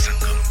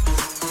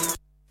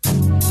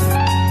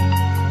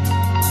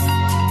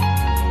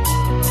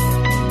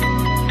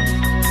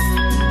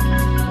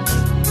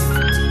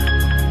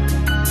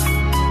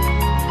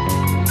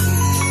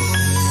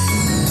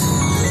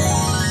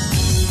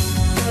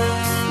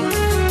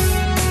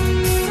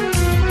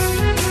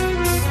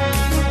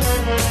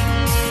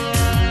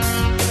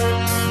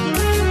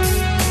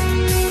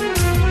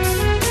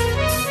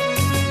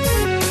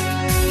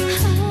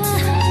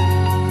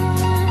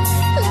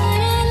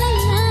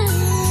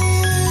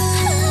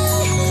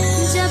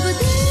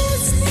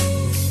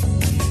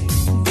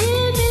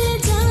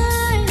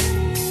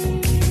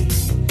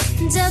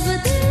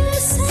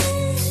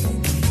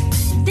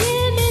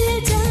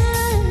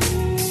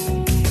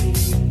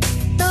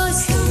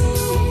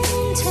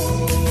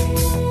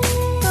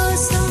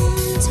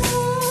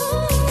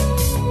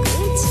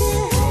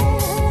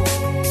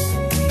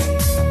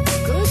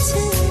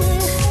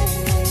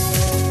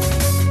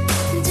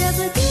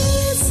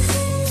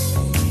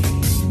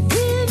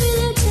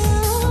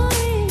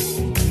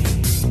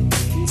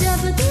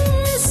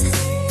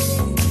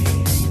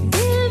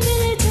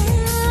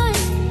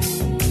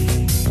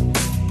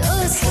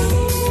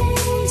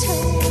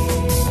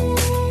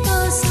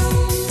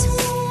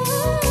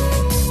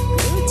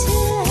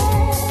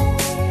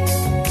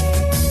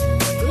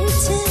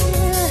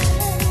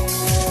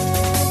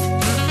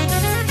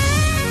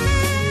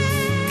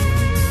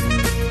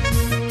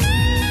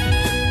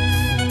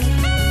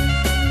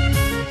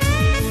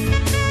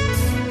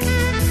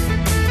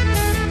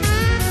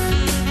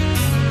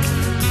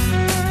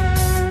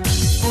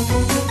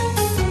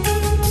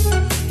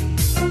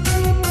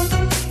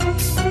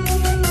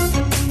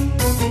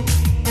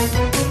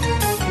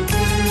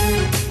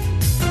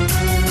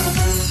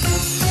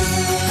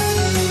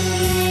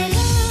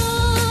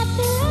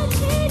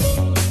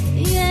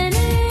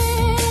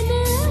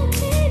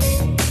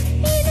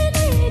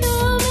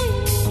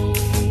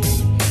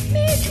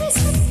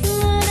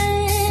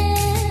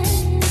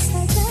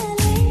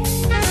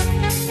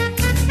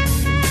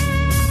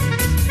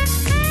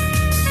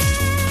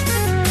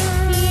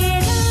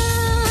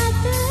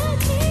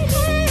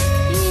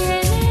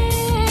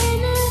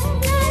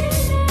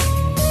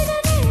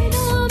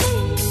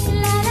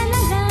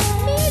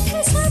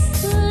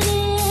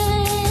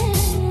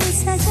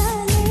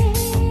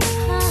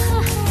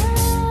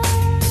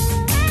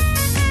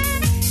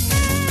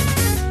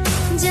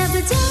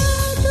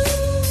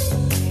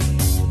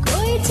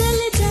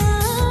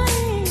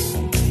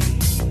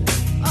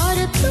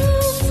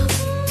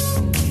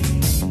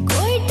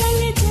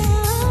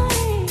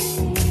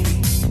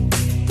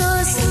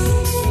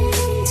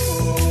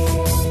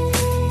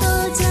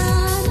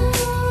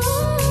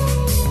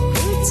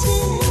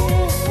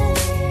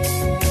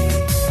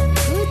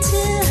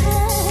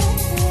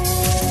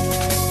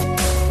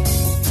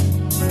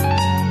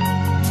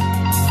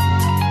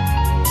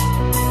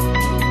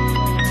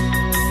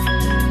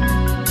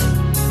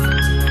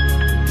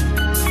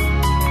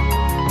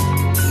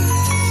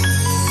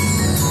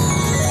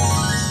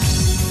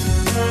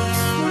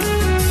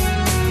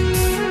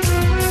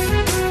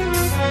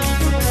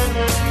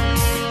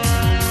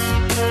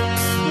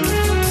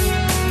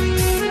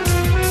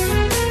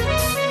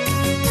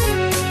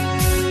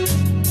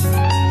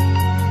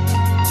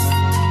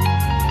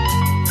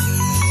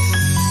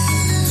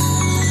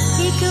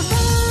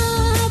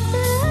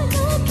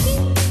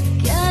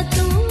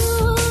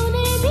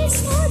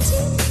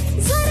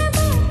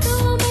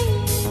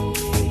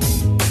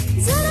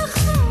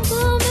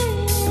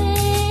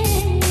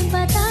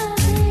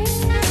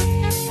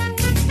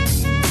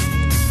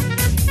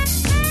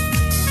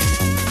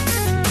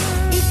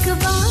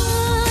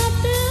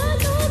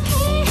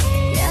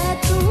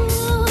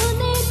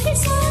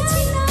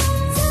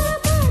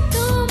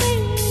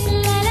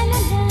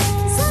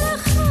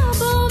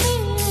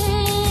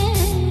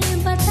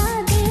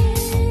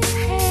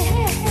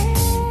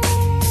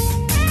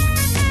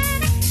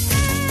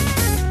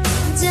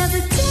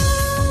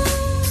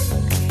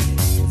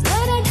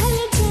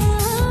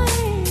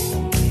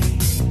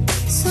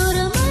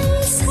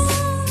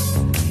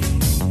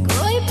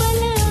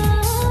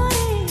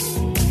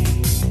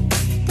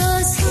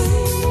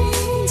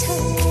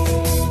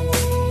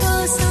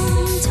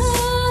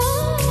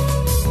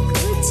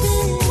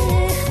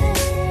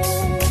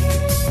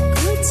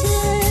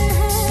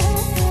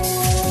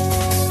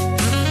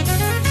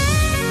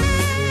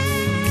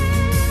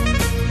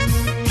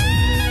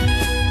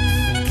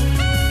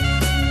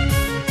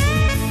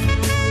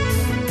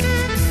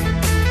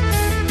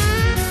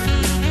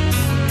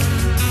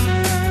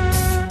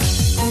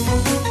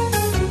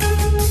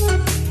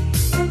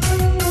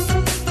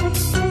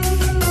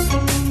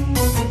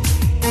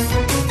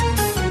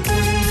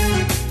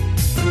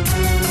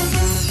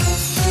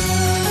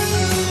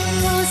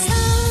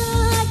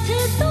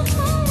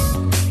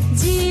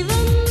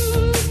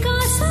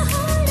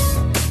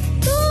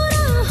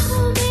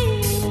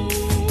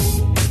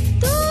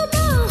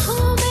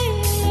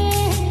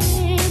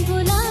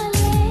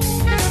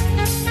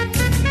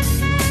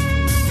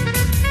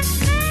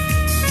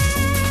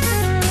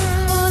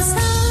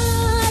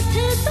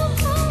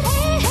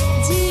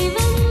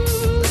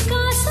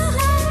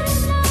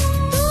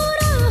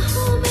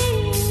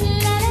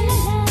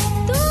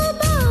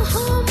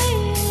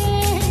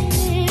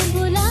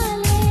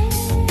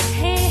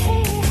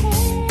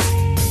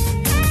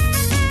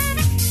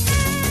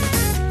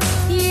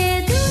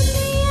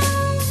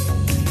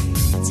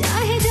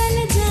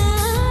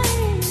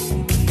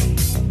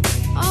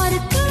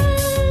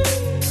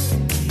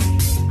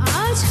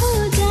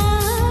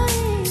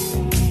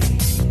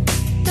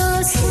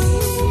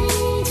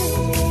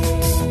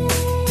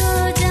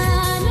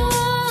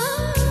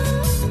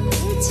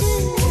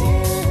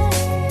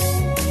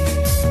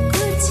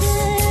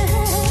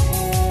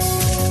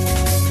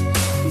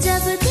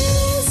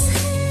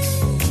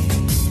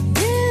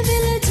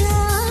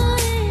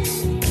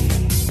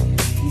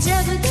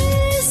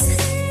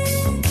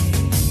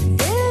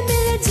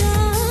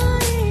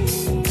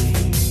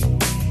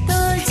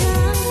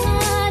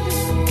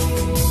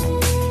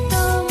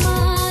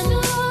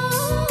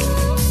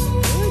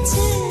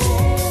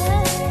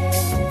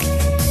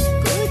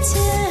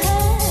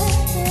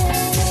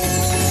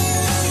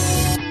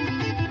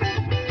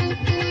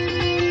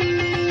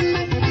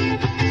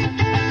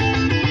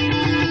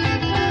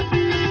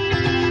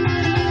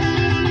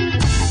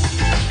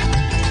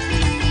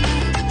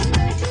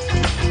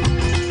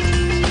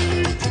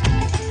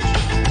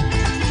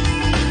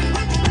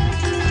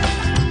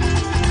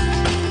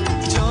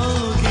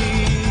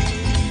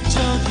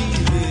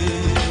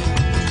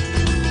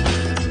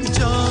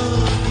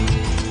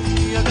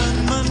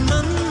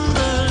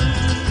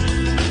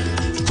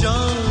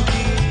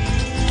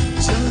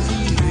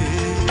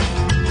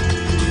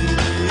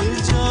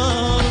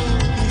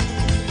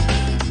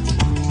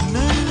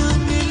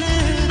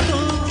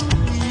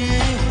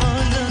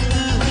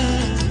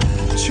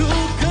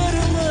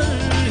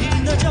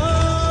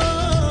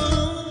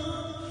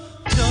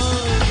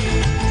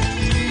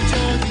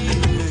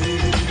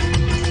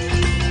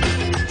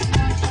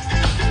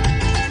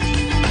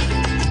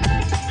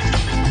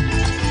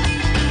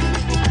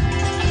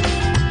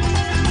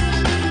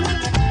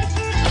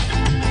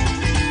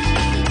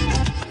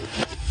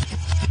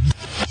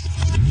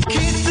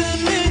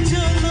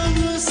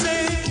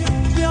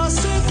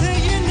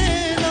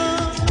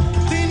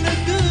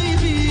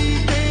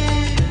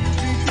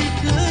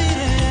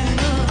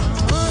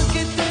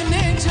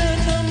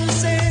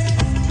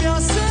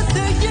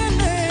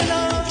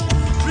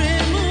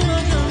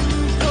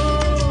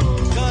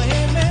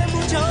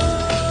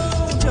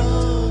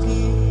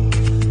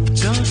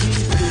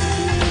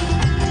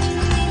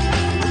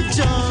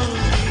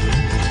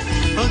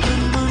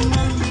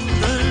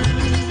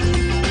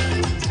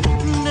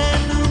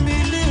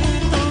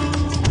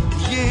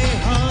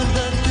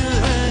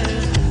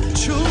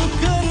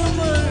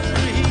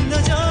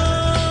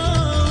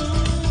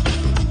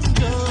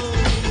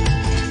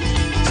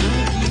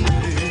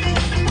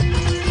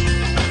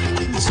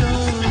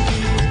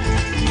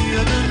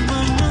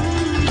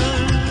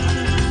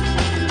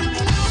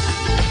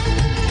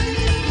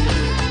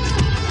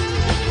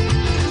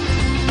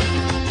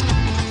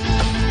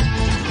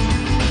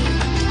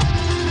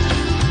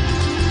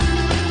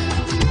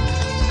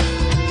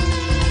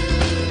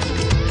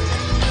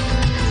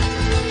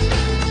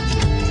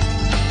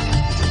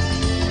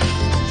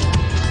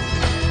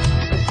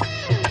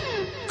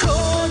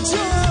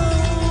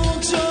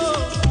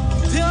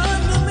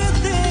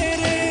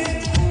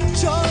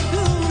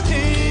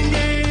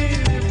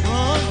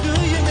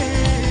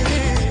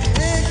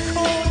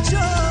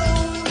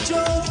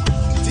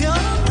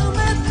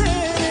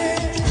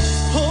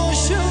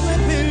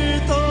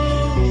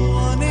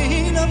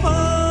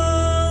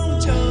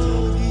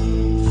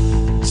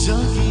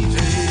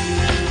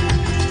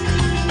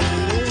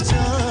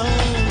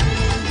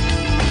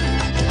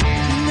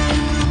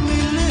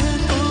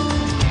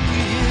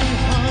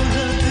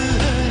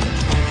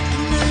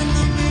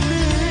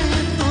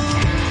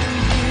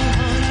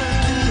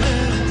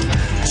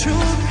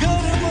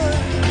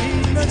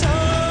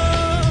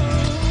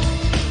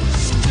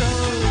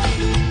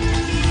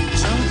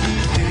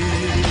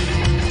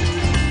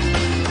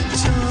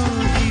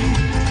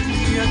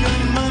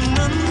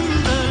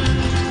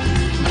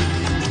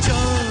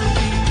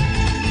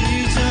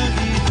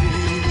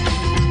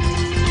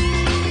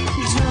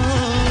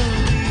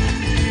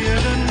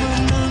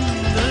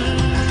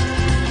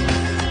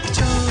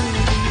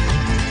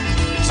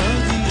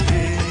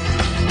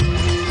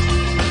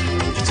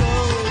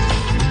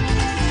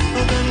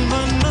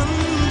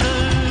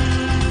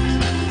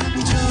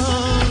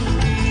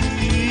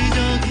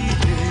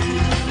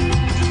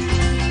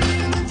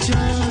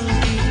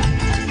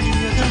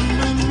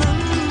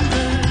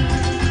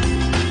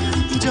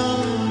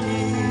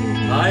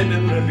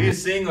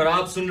सिंह और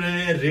आप सुन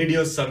रहे हैं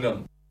रेडियो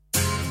संगम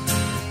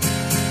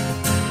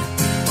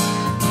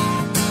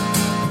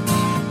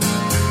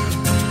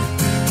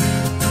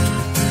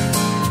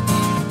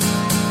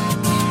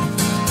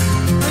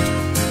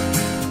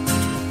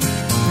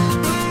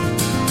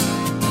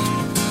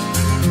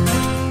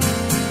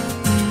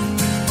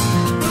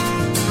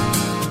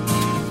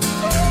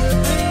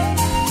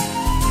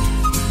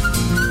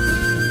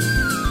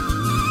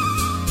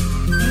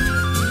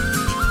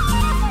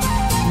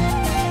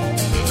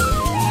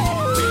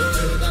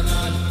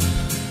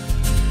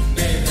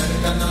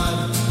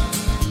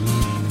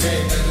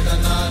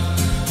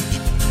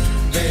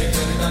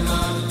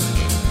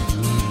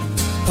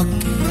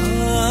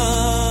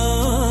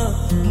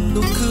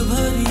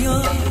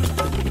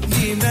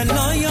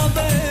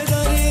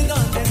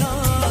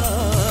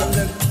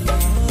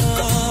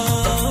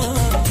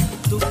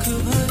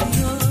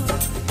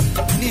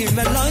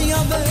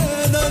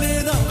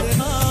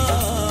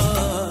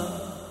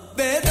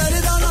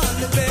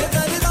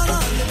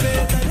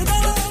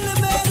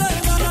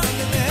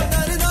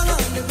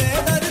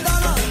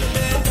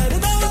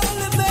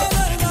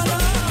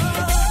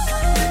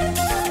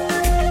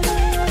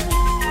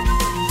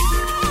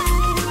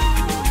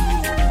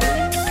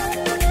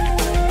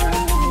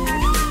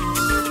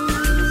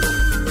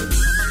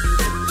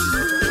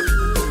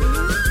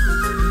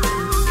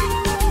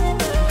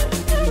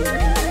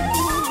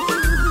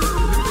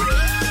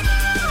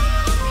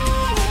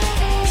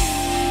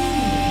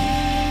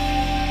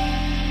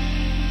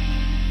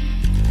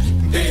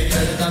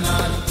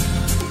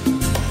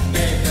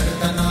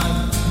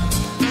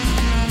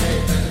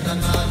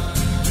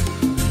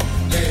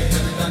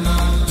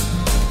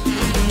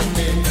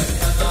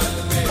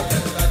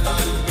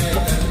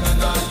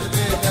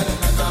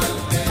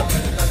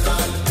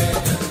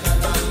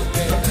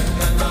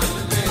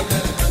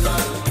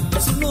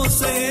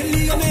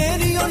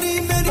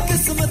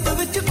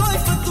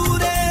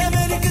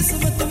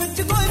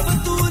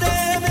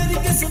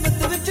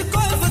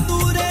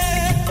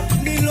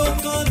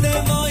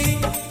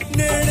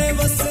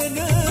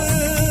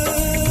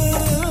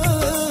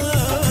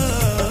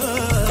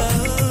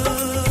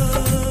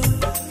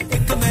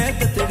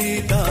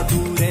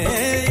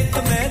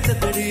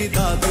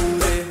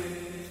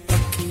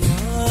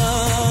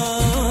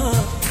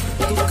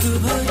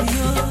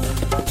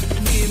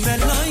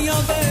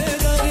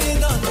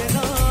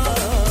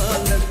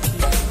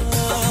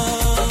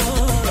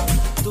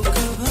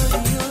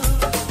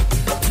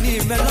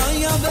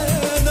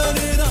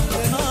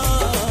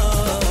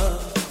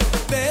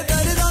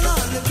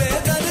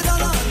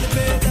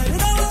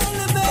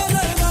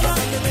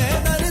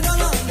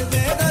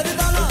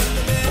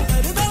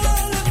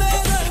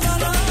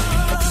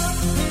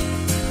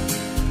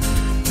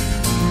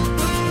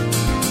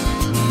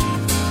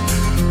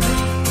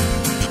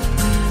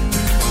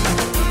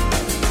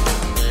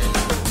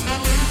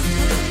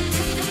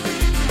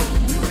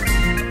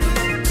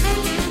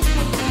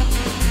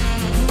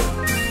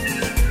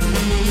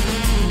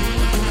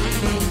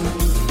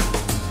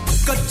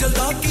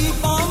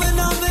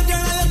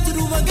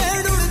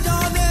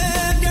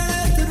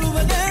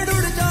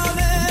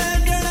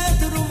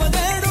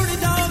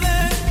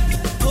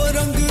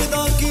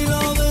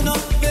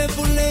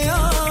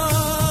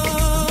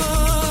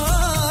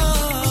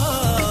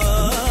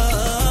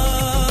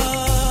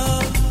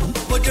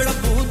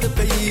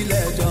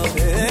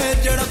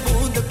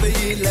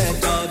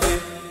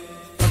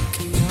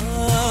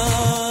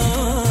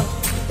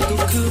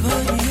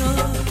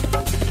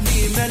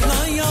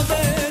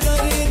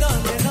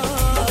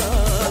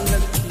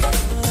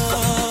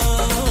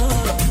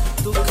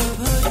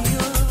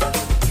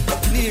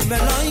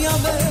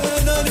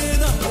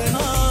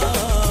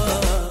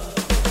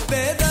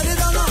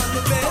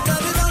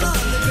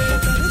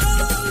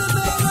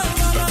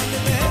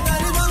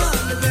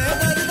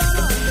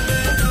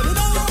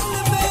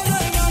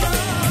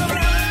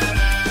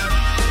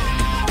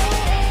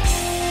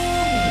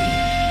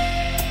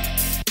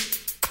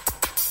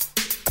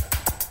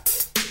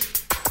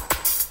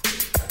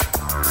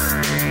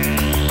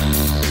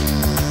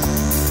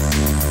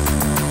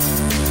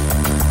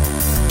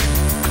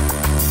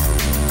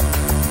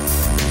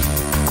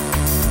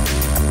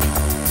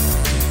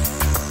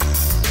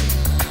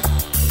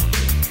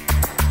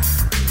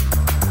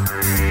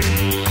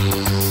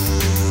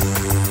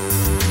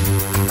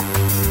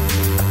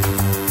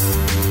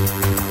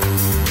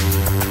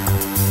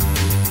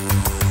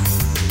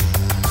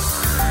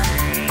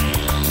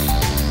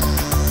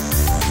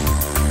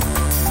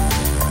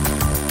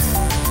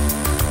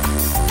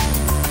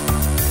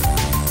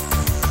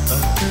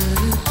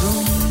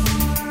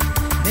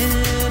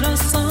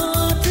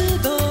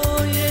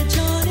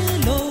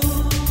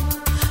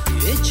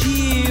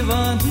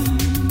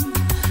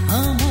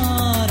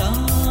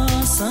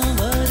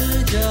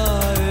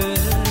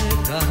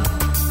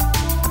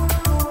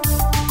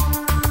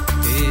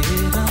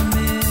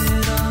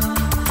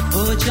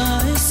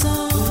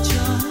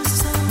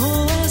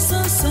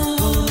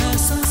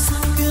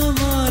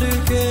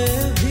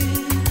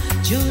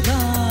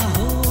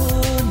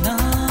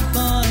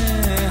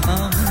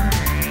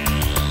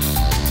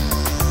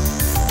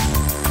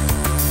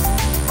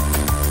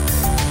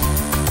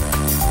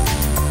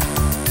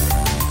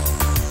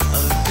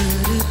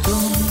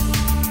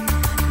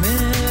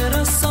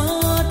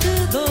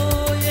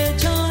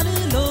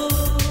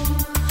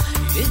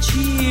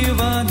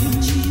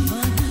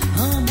जीवन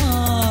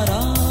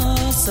हमारा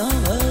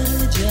संवर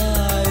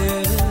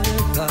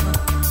जाएगा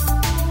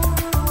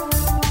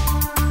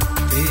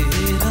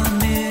तेरा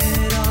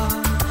मेरा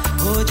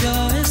हो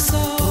जाए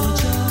सा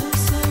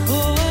हो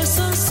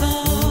ऐसा सा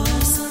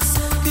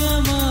कि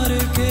मर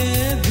के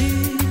भी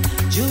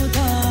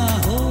जुदा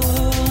हो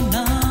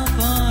ना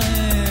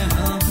पाए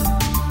हम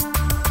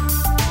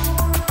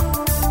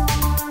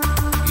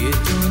ये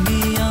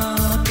दुनिया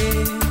के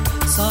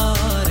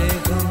सारे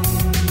गम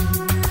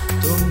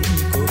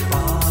तुमको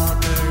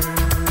पाकर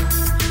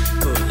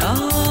भुला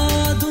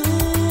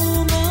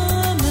दूंगा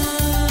मैं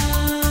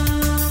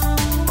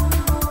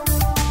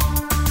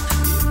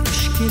ये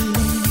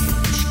मुश्किलें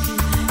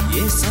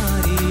ये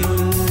सारी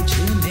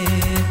उलझने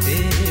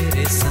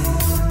तेरे संग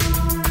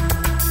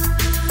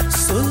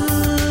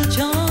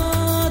सुलझा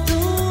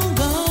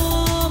दूंगा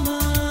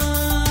मैं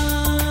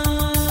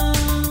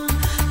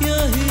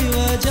यही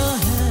वजह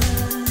है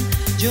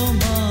जो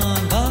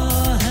मांगा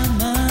है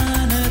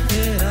मैंने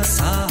तेरा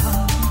साथ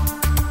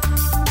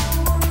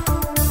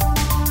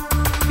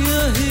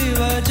यही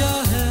वजह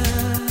है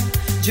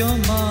जो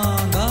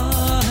मांगा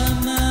है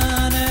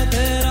मैंने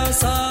तेरा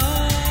साथ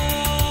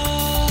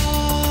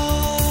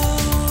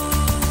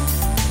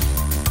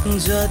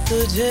जा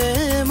तुझे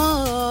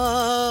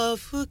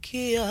माफ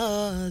किया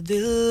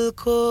दिल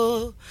को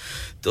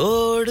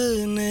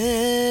तोड़ने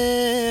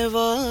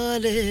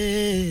वाले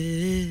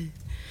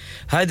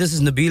Hi, this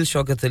is Nabil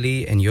Shaukat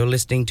Ali, and you're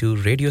listening to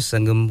Radio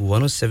Sangam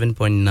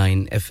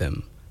 107.9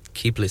 FM.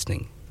 Keep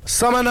listening.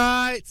 Summer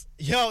nights!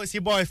 Yo, it's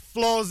your boy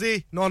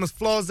Flawzy, known as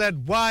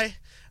FlawZY,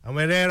 and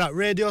we're here at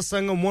Radio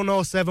Sangam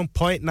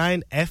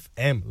 107.9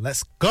 FM.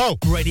 Let's go!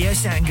 Radio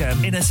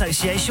Sangam, in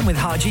association with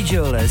Haji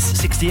Jewellers,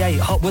 68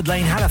 Hotwood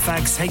Lane,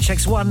 Halifax,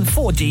 HX1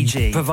 4DG.